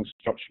two-dimensional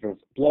structure of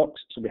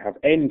blocks. So we have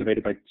n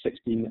divided by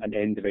 16 and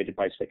n divided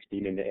by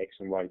 16 in the x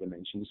and y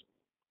dimensions.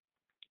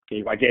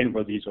 Okay, again,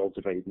 where these all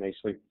divide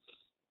nicely.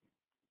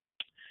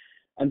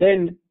 And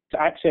then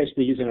to access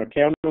these in our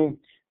kernel,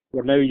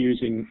 we're now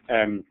using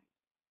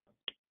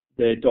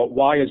the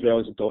 .y as well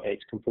as the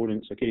 .x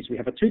components. Okay, so we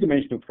have a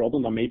two-dimensional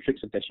problem, a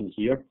matrix addition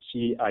here,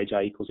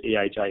 Cij equals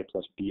Aij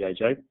plus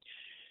Bij.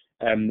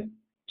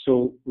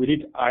 So we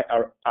need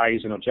our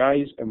i's and our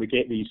j's, and we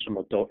get these from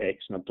our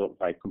 .x and our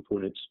 .y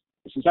components.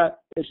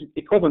 It's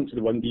equivalent to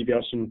the 1D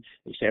version,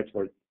 except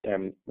we're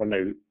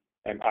now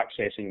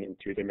accessing in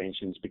 2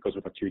 dimensions because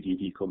of a 2D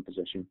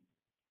decomposition.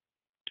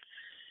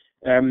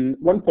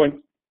 One point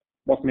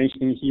worth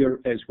mentioning here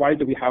is, why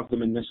do we have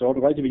them in this order?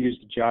 Why do we use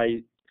the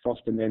J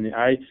first and then the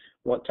I?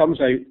 Well, it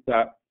turns out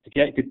that to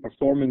get good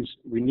performance,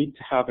 we need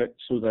to have it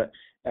so that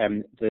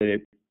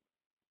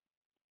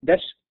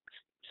this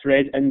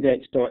thread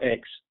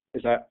index.x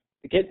is that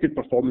to get good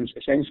performance,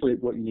 essentially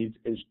what you need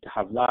is to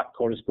have that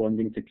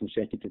corresponding to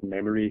consecutive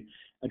memory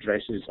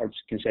addresses or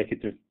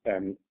consecutive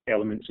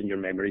elements in your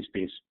memory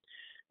space.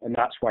 And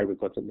that's why we've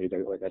got it laid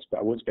out like this, but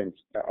I won't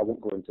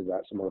go into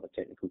that, some more of a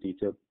technical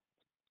detail.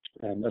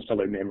 That's to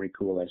allow memory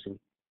coalescing.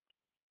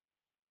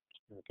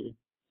 Okay.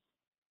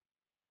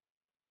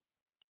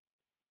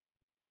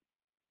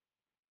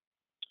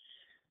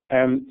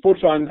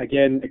 Fortran,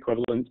 again,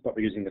 equivalent, but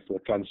we're using the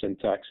Fortran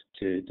syntax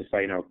to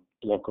define our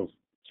block of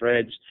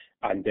threads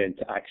and then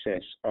to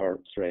access our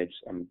threads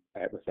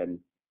within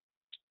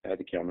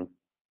the kernel,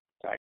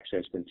 to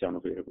access the internal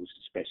variables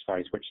to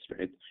specify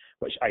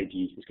which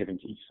ID is given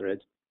to each thread.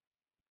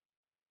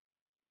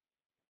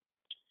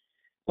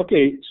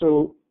 Okay,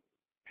 so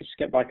let's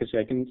get back a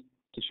second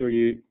to show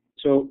you.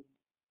 So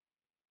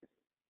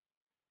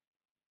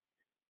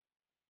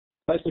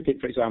let's look at,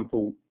 for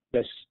example,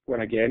 this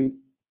one again.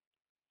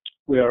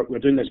 We're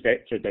doing this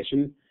vector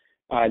addition,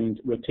 and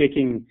we're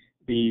taking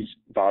these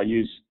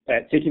values,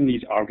 taking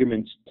these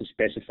arguments to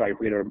specify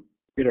where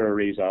our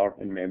arrays are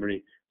in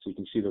memory. So you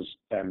can see there's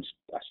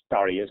a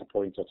star A as a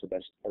pointer to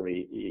this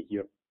array A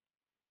here.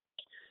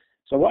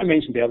 So what I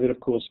mentioned earlier, of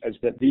course, is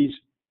that these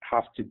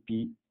have to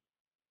be,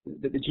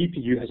 that the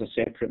GPU has a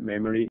separate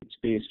memory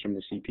space from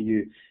the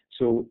CPU.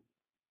 So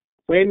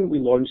when we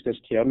launch this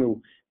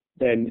kernel,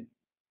 then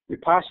we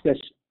pass this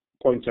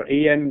pointer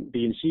A in,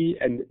 B and C,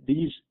 and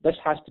this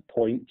has to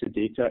point to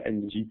data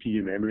in the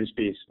GPU memory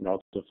space in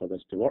order for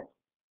this to work.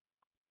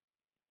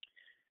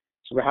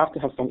 So we have to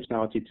have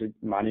functionality to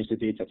manage the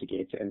data to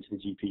get it into the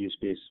GPU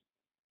space.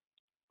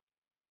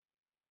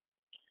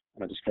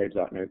 And I'll describe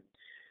that now.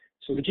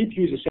 So the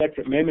GPU is a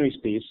separate memory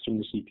space from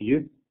the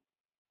CPU,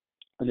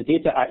 and the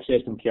data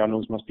accessed in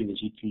kernels must be in the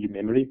GPU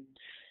memory.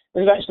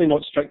 This is actually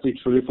not strictly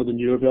true for the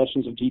newer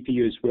versions of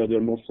GPUs where they're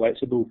more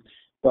flexible,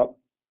 but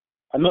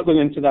I'm not going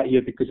into that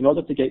here because in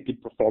order to get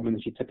good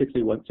performance, you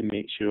typically want to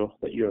make sure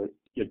that your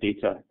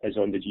data is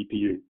on the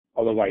GPU.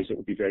 Otherwise, it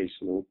will be very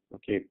slow.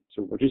 Okay,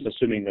 so we're just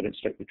assuming that it's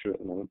strictly true at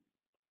the moment.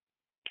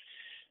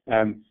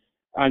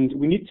 And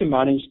we need to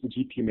manage the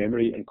GPU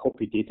memory and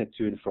copy data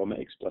to and from it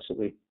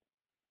explicitly.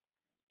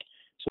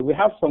 So we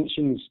have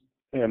functions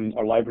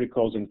or library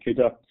calls in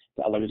CUDA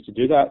that allow us to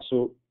do that.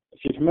 So if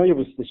you're familiar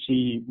with the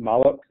C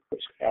malloc,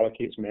 which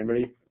allocates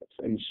memory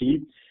in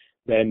C,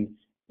 then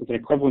there's an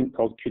equivalent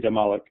called CUDA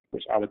malloc,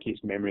 which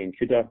allocates memory in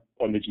CUDA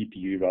on the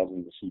GPU rather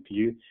than the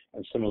CPU.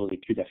 And similarly,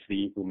 CUDA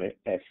free will make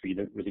free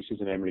that releases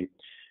the memory.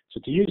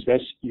 So to use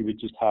this, you would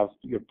just have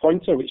your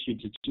pointer, which you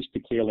just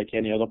declare like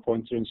any other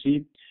pointer in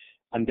C,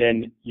 and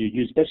then you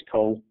use this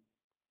call,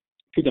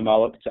 CUDA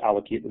malloc, to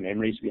allocate the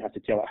memory. So we have to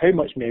tell it how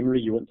much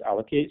memory you want to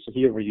allocate. So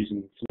here we're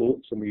using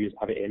floats, and we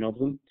have n of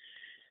them,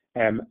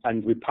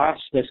 and we pass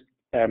this.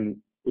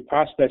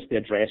 The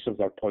address of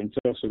our pointer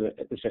so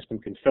that the system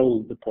can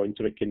fill the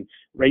pointer. It can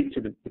write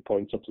to the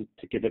pointer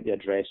to give it the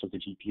address of the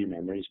GPU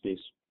memory space.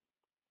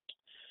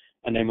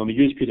 And then when we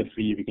use CUDA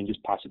free, we can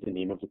just pass it the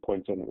name of the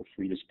pointer and it will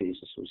free the space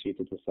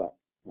associated with that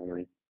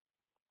memory.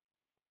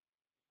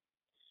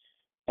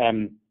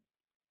 And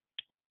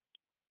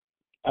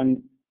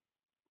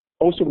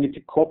also we need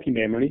to copy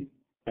memory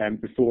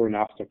before and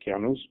after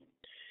kernels.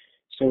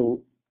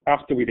 So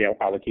after we've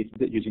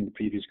allocated it using the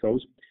previous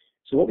calls.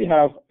 So what we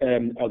have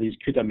are these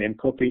CUDA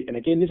memcopy, and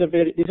again, these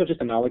are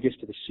just analogous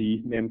to the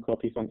C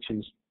memcopy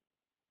functions.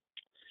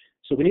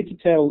 So we need to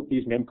tell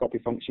these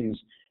memcopy functions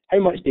how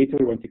much data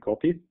we want to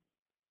copy,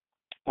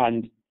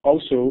 and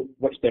also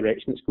which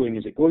direction it's going.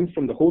 Is it going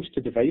from the host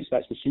to device,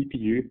 that's the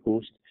CPU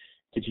host,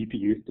 to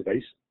GPU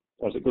device,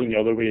 or is it going the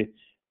other way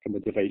from the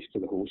device to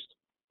the host?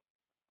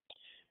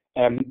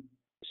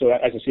 So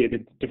as I say,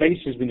 the device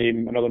is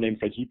another name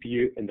for a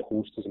GPU, and the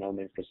host is another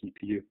name for a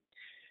CPU.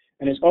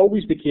 And it's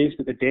always the case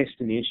that the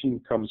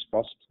destination comes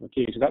first.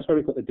 Okay, so that's why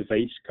we've got the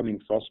device coming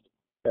first,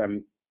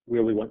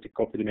 where we want to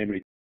copy the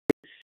memory.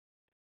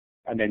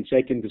 And then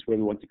second is where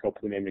we want to copy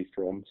the memory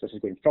from. So this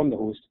is going from the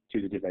host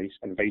to the device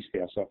and vice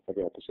versa for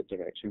the opposite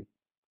direction.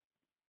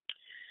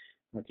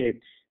 Okay,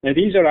 now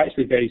these are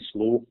actually very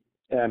slow,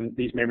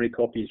 these memory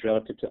copies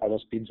relative to other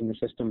speeds in the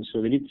system.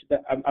 So they need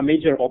a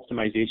major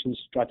optimization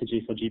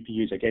strategy for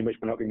GPUs, again, which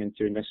we're not going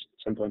into in this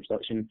simple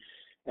introduction,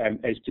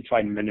 is to try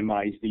and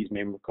minimize these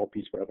memory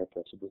copies wherever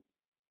possible.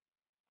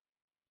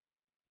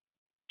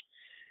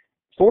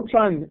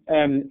 Fortran,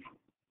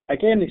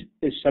 again,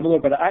 is similar,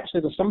 but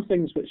actually there's some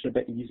things which are a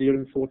bit easier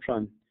in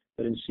Fortran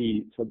than in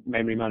C for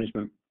memory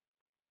management.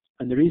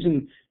 And the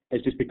reason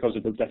is just because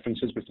of the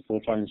differences with the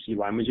Fortran and C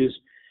languages.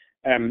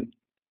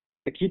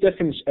 The key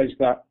difference is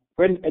that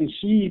in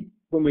C,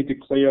 when we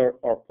declare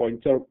our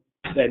pointer,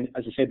 then,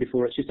 as I said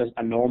before, it's just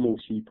a normal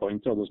C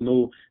pointer.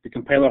 The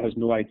compiler has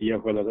no idea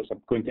whether it's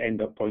going to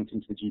end up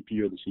pointing to the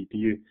GPU or the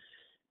CPU.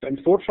 But in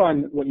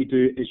Fortran, what you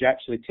do is you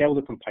actually tell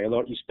the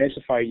compiler, you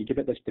specify, you give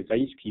it this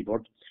device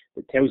keyword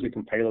that tells the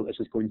compiler this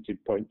is going to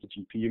point to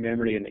GPU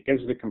memory, and it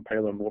gives the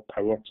compiler more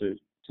power to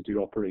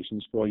do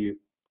operations for you.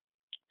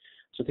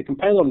 So if the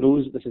compiler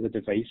knows that this is a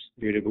device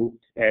variable,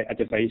 a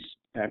device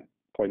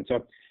pointer,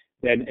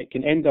 then it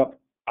can end up,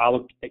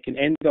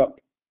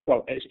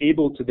 well, it's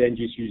able to then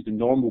just use the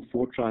normal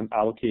Fortran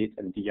allocate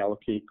and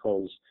deallocate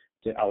calls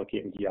to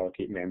allocate and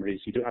deallocate memory,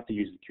 so you don't have to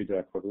use the CUDA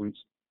equivalents.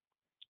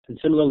 And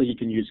similarly, you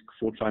can use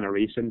Fortran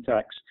array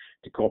syntax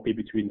to copy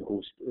between the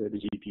host, the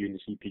GPU and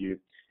the CPU,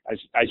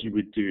 as you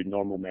would do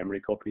normal memory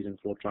copies in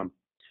Fortran.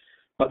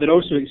 But there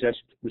also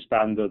exist the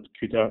standard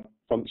CUDA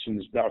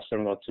functions that are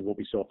similar to what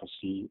we saw for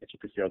C, if you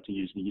prefer to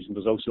use these. And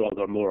there's also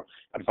other more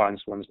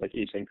advanced ones like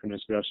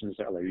asynchronous versions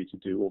that allow you to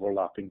do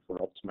overlapping for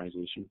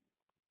optimization.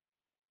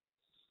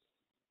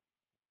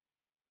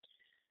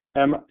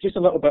 Just a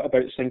little bit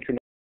about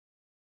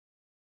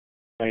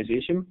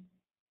synchronization.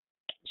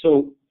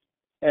 So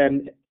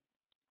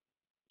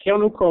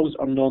kernel calls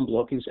are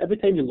non-blocking. So every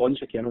time you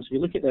launch a kernel, so if you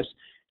look at this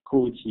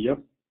code here,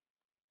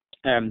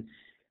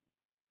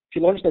 if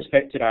you launch this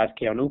vector add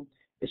kernel,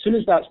 as soon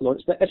as that's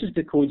launched, this is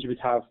the code you would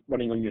have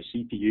running on your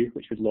CPU,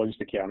 which would launch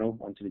the kernel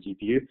onto the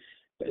GPU.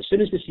 But as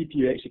soon as the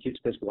CPU executes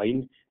this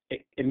line,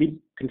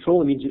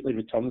 control immediately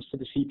returns to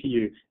the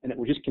CPU, and it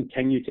will just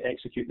continue to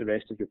execute the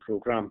rest of your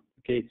program.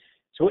 Okay.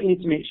 So what you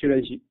need to make sure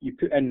is you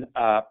put in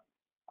a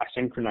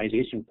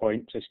synchronization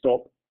point to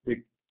stop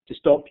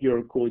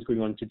your code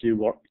going on to do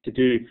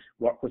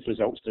work with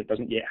results that it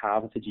doesn't yet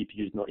have if the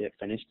GPU is not yet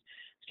finished.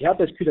 If you have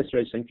this CUDA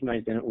thread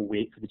synchronized, then it will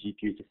wait for the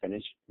GPU to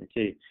finish.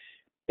 Okay.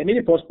 It may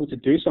be possible to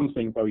do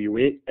something while you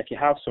wait. If you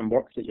have some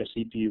work that your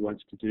CPU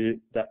wants to do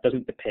that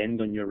doesn't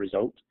depend on your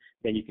result,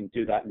 then you can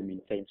do that in the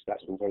meantime, so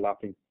that's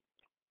overlapping.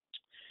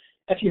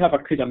 If you have a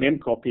CUDA mem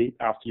copy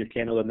after your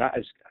kernel, then that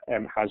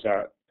has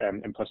a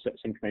implicit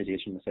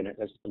synchronization within it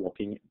as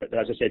blocking. But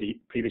as I said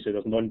previously,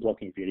 there's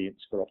non-blocking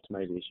variants for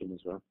optimization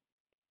as well.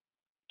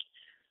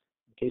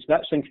 Okay, so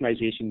that's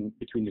synchronization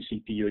between the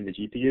CPU and the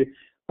GPU.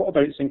 What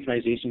about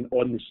synchronization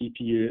on the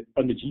CPU,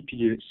 on the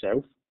GPU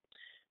itself?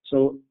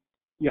 So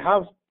you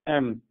have,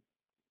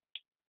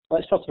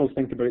 let's first of all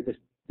think about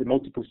the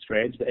multiple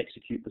threads that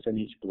execute within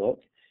each block.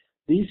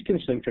 These can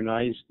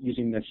synchronize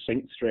using this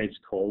sync threads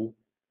call.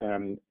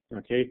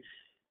 Okay,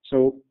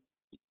 so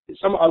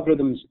some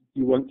algorithms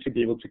you want to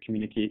be able to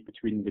communicate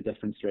between the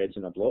different threads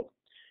in a block.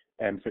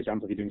 For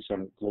example, if you're doing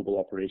some global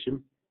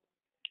operation.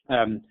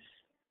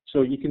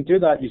 So you can do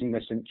that using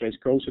this sync threads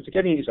call. So to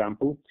give you an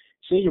example,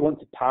 say you want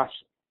to pass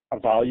a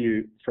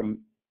value from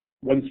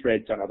one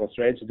thread to another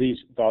thread. So these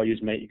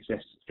values might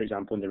exist, for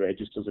example, in the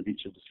registers of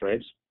each of the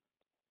threads.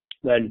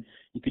 Then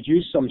you could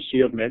use some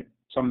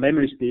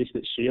memory space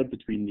that's shared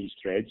between these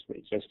threads that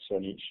exists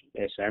on each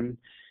SM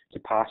to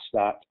pass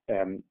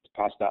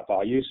that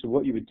value. So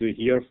what you would do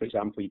here, for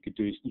example, you could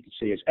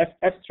say is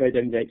if thread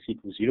index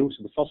equals 0,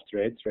 so the first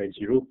thread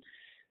 0,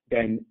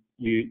 then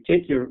you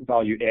take your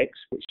value x,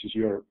 which is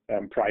your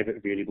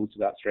private variable to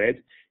that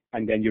thread,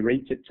 and then you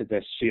write it to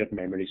this shared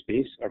memory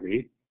space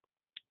array.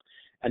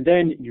 And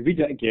then you read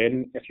it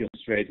again if you're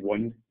thread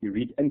 1, you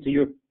read into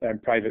your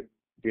private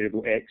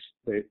variable x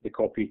the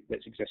copy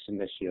that exists in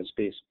this shared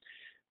space.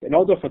 In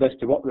order for this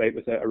to work right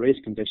with a race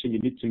condition, you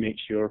need to make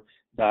sure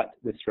that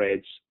the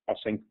threads are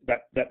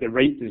that the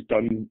write is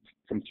done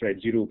from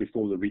thread 0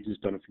 before the read is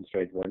done from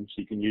thread 1.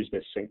 So you can use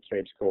this sync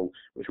threads call,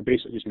 which will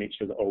basically just make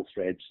sure that all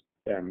threads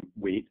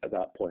wait at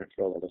that point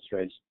for all other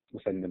threads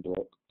within the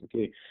block.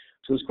 Okay,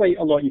 so there's quite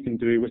a lot you can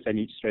do within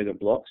each thread of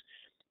blocks,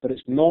 but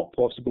it's not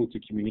possible to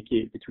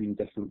communicate between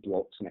different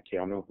blocks in a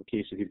kernel.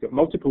 Okay, so if you've got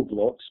multiple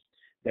blocks,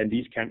 then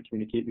these can't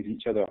communicate with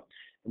each other.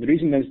 And the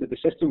reason is that the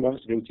system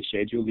wants to be able to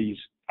schedule these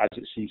as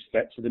it sees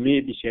fit, so they may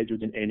be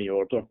scheduled in any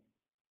order.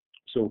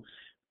 So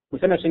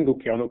within a single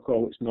kernel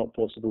call, it's not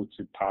possible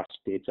to pass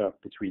data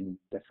between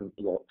different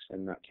blocks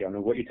in that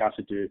kernel. What you'd have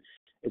to do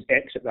is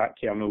exit that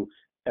kernel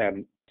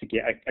to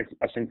get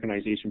a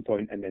synchronization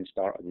point and then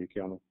start a new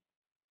kernel.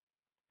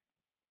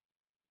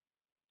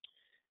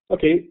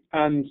 Okay,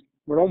 and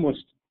we're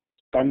almost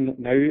done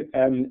now.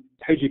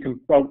 How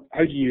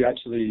do you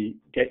actually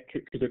get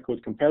CUDA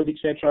code compiled,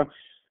 etc.?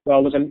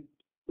 Well,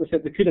 with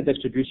the CUDA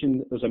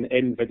distribution, there's an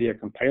NVIDIA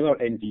compiler,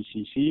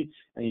 NVCC,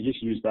 and you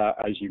just use that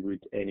as you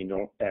would any,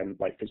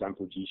 like for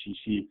example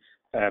GCC.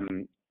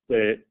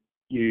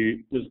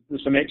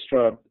 There's some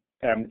extra.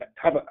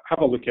 Have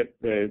a look at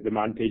the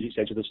man page,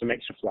 etc. There's some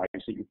extra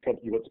flags that you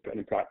want to put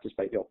in practice,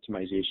 like the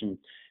optimization,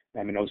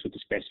 and also to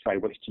specify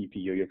which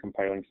GPU you're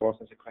compiling for.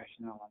 There's a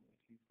question.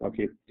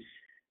 Okay.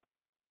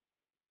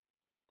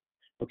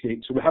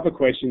 Okay, so we have a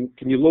question.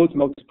 Can you load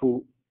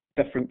multiple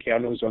different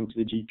kernels onto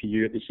the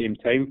GPU at the same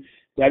time?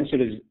 The answer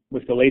is,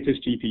 with the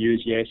latest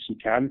GPUs, yes, you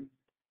can,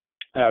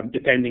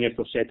 depending if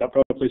they're set up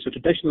properly. So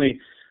traditionally,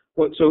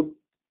 what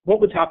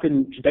would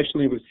happen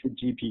traditionally with the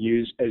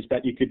GPUs is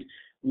that you could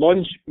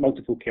launch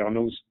multiple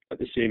kernels at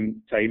the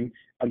same time,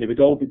 and they would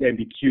all then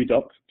be queued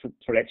up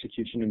for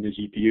execution in the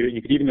GPU.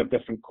 You could even have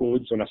different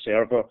codes on a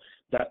server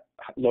that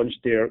launch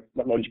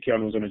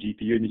kernels on a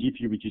GPU, and the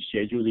GPU would just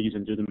schedule these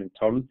and do them in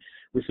turn.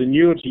 With the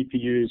newer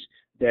GPUs,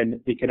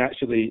 then they can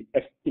actually,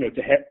 if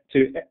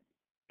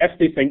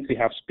they think they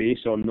have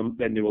space on them,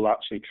 then they will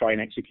actually try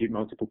and execute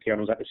multiple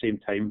kernels at the same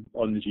time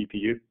on the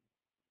GPU.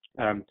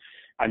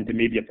 And there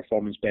may be a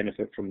performance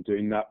benefit from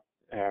doing that,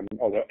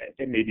 although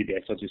it may be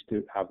better just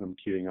to have them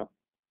queuing up.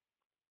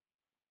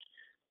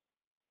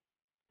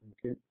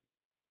 Okay.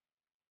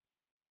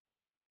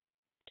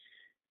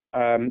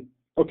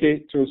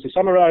 Okay, so to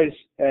summarize,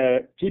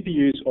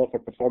 GPUs offer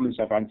performance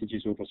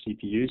advantages over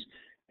CPUs,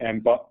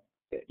 but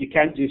you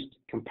can't just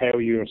compile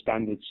your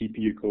standard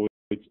CPU code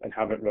and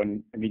have it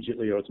run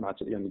immediately or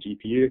automatically on the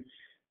GPU.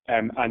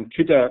 And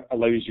CUDA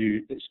allows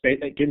you,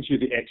 it gives you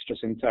the extra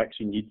syntax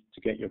you need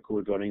to get your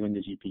code running on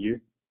the GPU.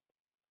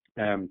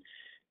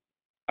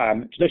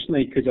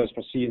 Traditionally, CUDA is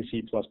for C and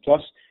C++,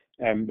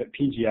 but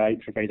PGI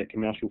provide a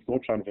commercial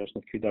Fortran version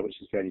of CUDA,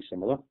 which is very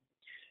similar.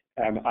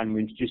 And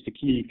we introduced the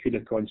key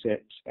CUDA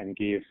concepts and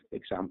gave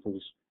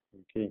examples.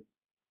 Okay.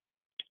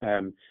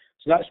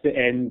 So that's the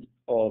end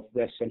of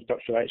this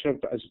introductory lecture,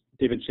 but as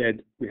David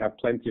said, we have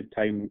plenty of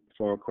time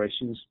for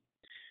questions.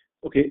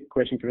 Okay,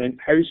 question coming in.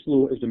 How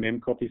slow is the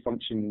memcopy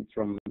function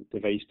from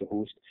device to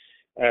host?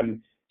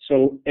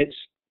 So it's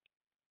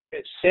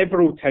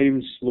several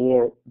times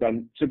slower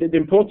than, so the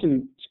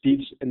important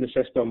speeds in the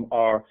system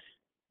are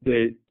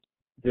the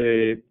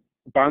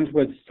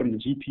bandwidth from the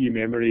GPU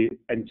memory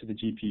into the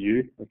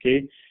GPU,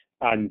 okay,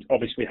 and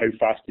obviously how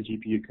fast the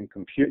GPU can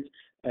compute.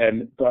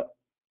 But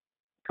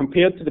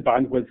compared to the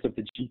bandwidth of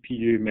the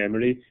GPU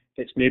memory,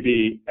 it's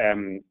maybe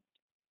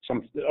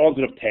some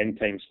order of 10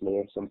 times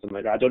slower, something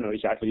like that. I don't know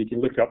exactly. You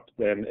can look up.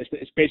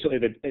 It's basically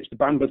the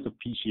bandwidth of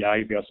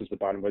PCI versus the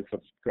bandwidth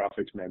of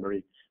graphics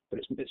memory, but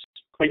it's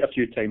quite a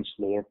few times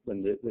slower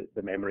than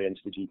the memory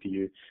into the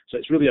GPU. So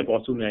it's really a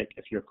bottleneck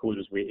if your code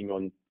is waiting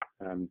on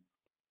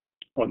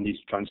these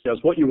transfers.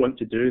 What you want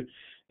to do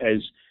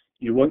is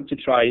you want to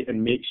try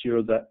and make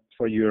sure that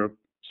for your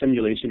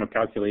simulation or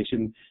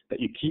calculation that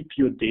you keep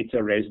your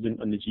data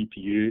resident on the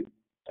GPU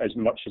as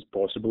much as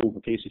possible.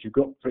 Okay, so if you've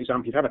got, for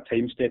example, you have a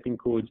time stepping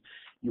code,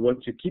 you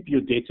want to keep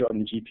your data on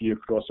the GPU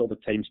across all the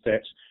time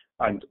steps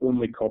and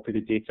only copy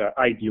the data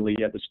ideally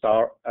at the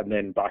start and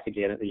then back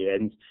again at the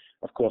end.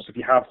 Of course, if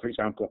you have, for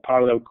example, a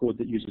parallel code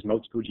that uses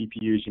multiple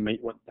GPUs, you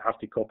might want to have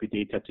to copy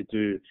data to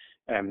do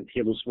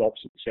halo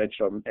swaps,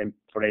 etc.,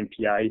 for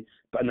NPI.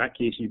 But in that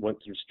case, you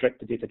want to restrict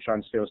the data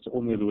transfers to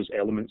only those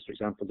elements, for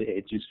example, the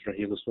edges for a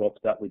halo swap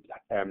that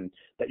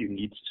you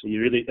need. So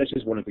this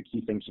is one of the key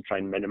things to try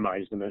and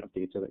minimize the amount of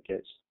data that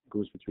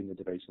goes between the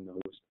device and the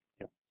host.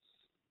 Yeah.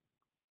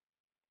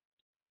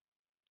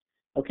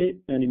 Okay,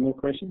 any more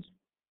questions?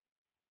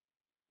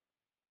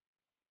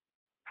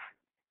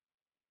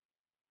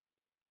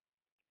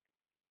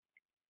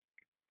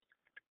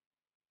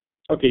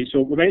 Okay,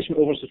 so we mentioned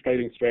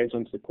oversubscribing threads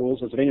onto the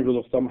cores. Is there any rule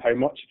of thumb how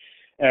much?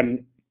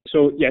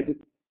 So yeah,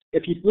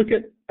 if you look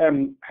at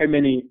how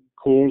many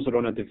cores are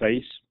on a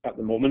device at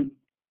the moment,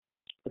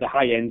 the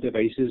high-end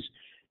devices,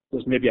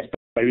 there's maybe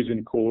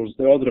 1,000 cores,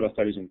 the order of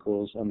 1,000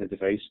 cores on the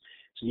device.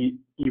 So you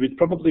would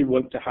probably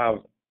want to have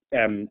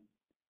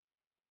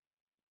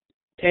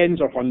tens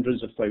or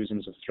hundreds of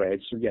thousands of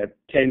threads. So yeah,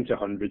 10 to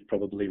 100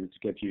 probably would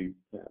give you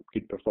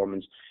good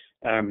performance.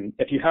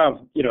 If you had,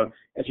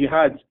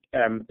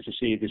 as I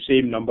say, the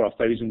same number of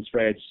 1,000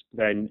 threads,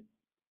 then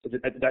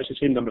that's the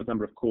same number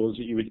of cores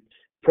that you would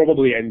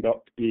probably end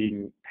up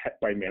being hit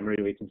by memory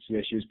latency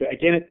issues. But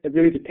again, it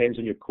really depends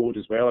on your code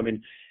as well. I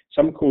mean,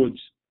 some codes,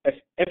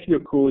 if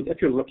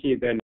you're lucky,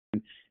 then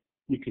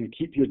you can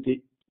keep your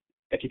data.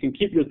 If you can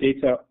keep your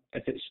data,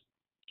 if it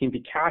can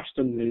be cached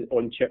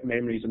on-chip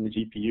memories on the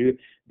GPU,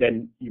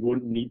 then you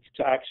won't need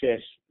to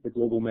access the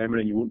global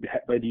memory and you won't be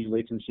hit by these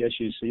latency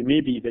issues. So it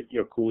may be that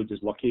your code is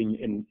lucky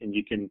and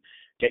you can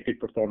get good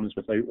performance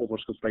without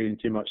oversubscribing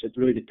too much. It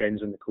really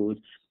depends on the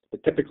code.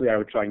 But typically I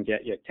would try and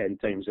get 10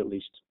 times at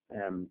least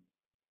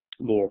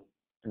more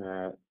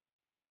to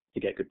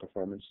get good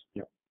performance.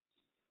 Yeah.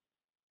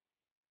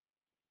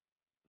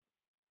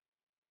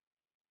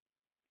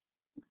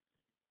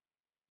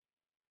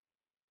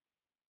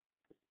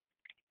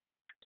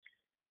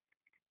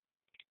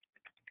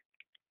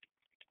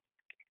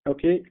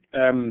 Okay.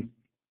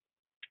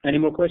 Any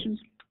more questions?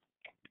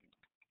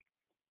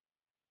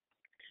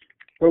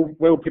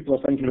 Well, people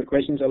are thinking about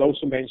questions. I'll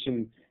also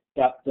mention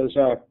that there's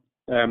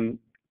an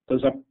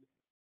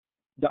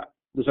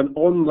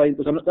online.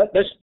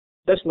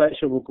 This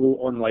lecture will go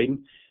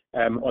online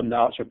on the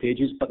Archer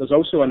pages, but there's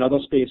also another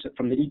space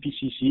from the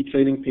EPCC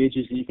training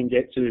pages that you can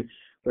get to,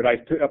 where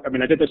I've put up. I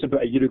mean, I did this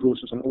about a year ago,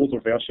 so it's an older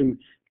version,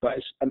 but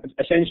it's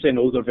essentially an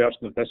older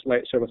version of this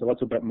lecture with a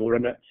little bit more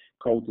in it,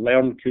 called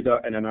Learn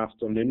CUDA in an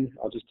Afternoon.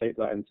 I'll just type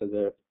that into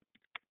the.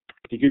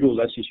 If you Google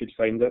this, you should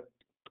find it.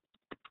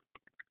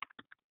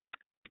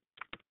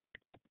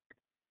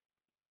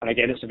 And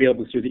again, it's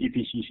available through the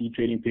EPCC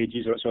training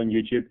pages, or it's on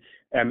YouTube.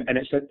 And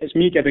it's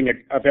me giving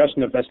a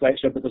version of this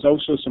lecture, but there's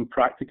also some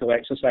practical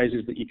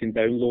exercises that you can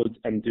download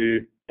and do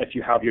if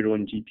you have your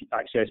own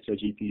access to a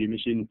GPU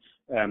machine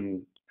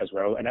as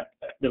well. And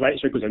the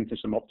lecture goes into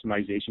some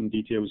optimization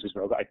details as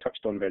well that I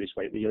touched on very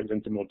slightly. It goes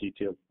into more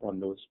detail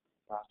on those.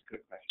 That's a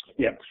good question.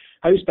 Yeah.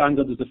 How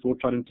standard is the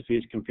Fortran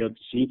interface compared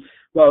to C?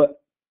 Well,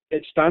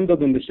 it's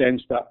standard in the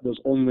sense that there's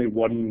only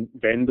one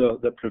vendor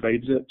that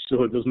provides it,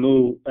 so there's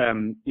no,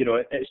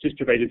 it's just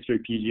provided through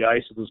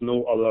PGI, so there's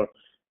no other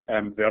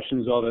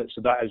versions of it.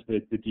 So that is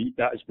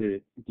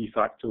the de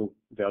facto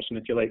version,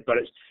 if you like. But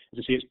it's, as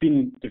I say, it's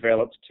been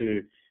developed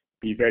to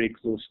be very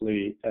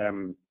closely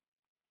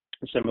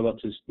similar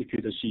to the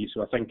CUDA C.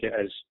 So I think it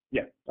is,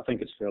 yeah, I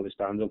think it's fairly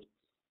standard.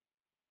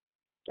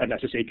 And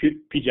as I say,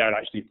 PGI are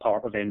actually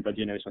part of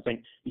NVIDIA now, so I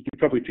think you could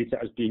probably treat it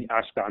as being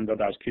as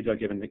standard as CUDA,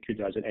 given that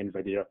CUDA is an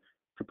NVIDIA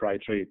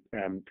proprietary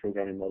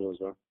programming model as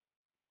well.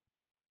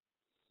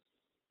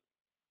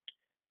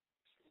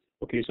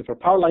 Okay, so for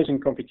parallelizing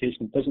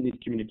computation, it doesn't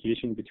need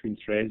communication between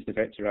threads, the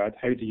vector add.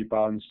 How do you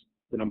balance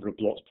the number of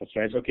blocks per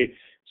thread? Okay,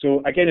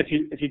 so again, if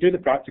you do the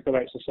practical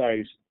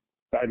exercise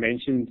that I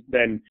mentioned,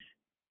 then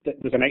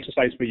there's an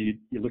exercise where you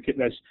look at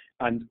this,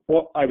 and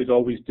what I would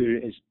always do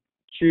is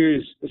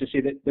choose, as I say,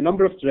 that the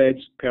number of threads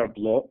per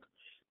block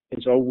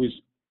is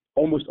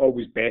almost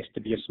always best to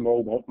be a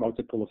small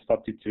multiple of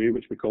 32,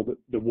 which we call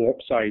the warp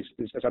size.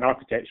 It's an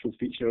architectural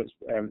feature. It's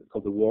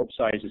called the warp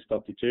size is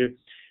 32.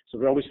 So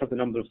we always have the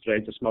number of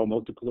threads a small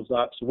multiple of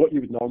that. So what you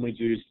would normally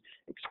do is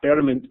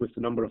experiment with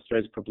the number of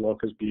threads per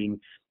block as being,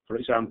 for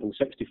example,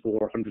 64,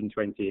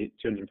 128,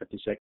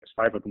 256,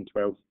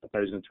 512,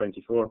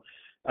 1024,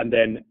 and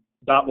then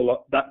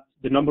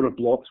the number of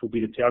blocks will be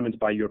determined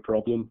by your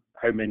problem.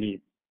 How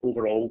many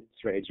overall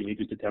threads you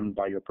need is determined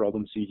by your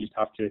problem, so you just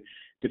have to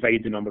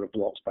divide the number of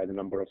blocks by the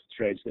number of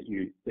threads that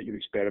you're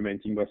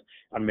experimenting with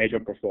and measure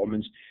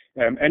performance.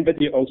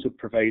 NVIDIA also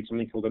provides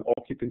something called an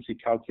occupancy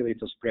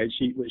calculator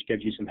spreadsheet, which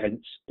gives you some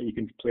hints, and you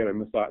can play around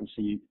with that and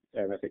see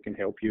if it can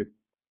help you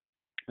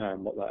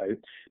work that out.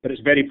 But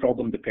it's very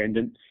problem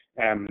dependent.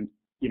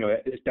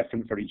 It's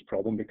different for each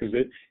problem because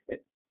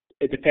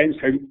it depends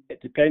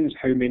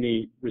how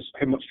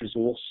much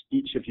resource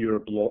each of your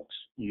blocks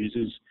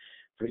uses.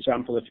 For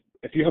example,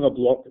 if you have a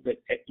block that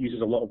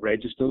uses a lot of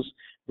registers,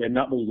 then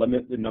that will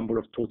limit the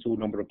total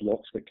number of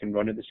blocks that can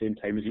run at the same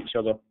time as each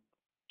other.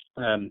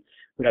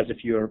 Whereas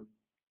if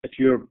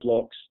your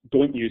blocks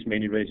don't use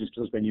many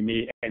registers, then you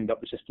may the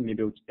system may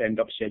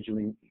end up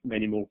scheduling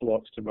many more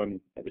blocks to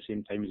run at the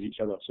same time as each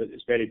other. So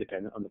it's very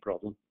dependent on the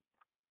problem.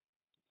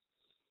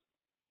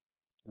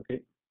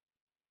 Okay.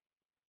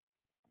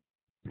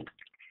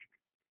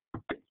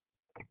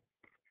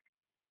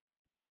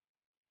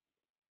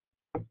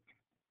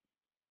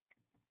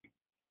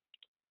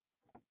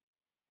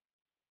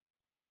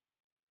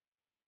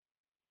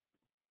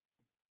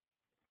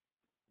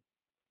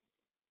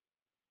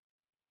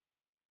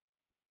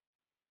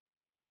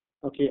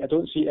 Okay, I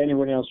don't see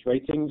anyone else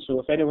writing, so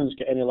if anyone's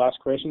got any last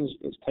questions,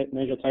 it's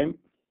measure time.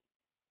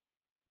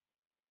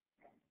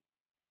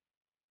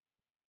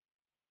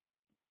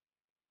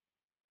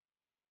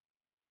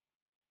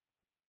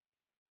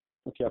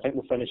 Okay, I think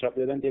we'll finish up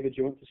there then. David, do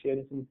you want to say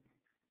anything?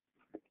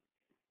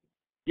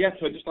 Yes,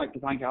 so I'd just like to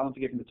thank Alan for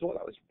giving the talk.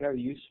 That was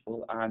very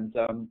useful. And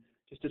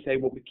just to say,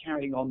 we'll be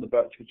carrying on the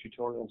virtual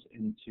tutorials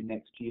into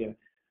next year.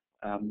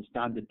 The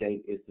standard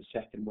date is the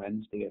second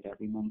Wednesday of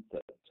every month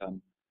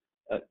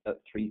at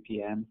 3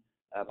 p.m.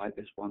 Like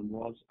this one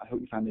was. I hope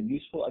you found them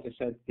useful. As I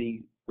said,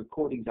 the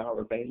recordings are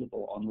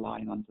available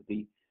online if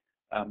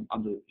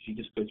you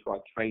just go to our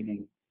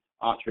training,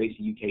 ArchRacer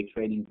UK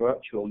Training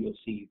Virtual, you'll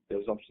see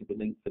there's obviously the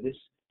link for this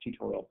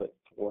tutorial, but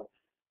for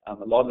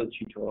a lot of the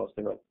tutorials,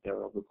 there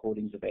are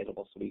recordings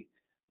available. So we,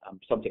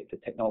 subject to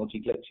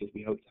technology glitches,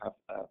 we hope to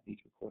have these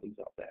recordings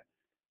up there.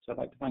 So I'd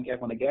like to thank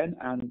everyone again,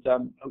 and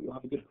hope you'll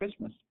have a good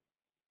Christmas.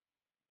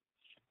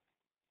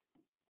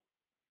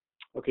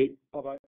 Okay, bye-bye.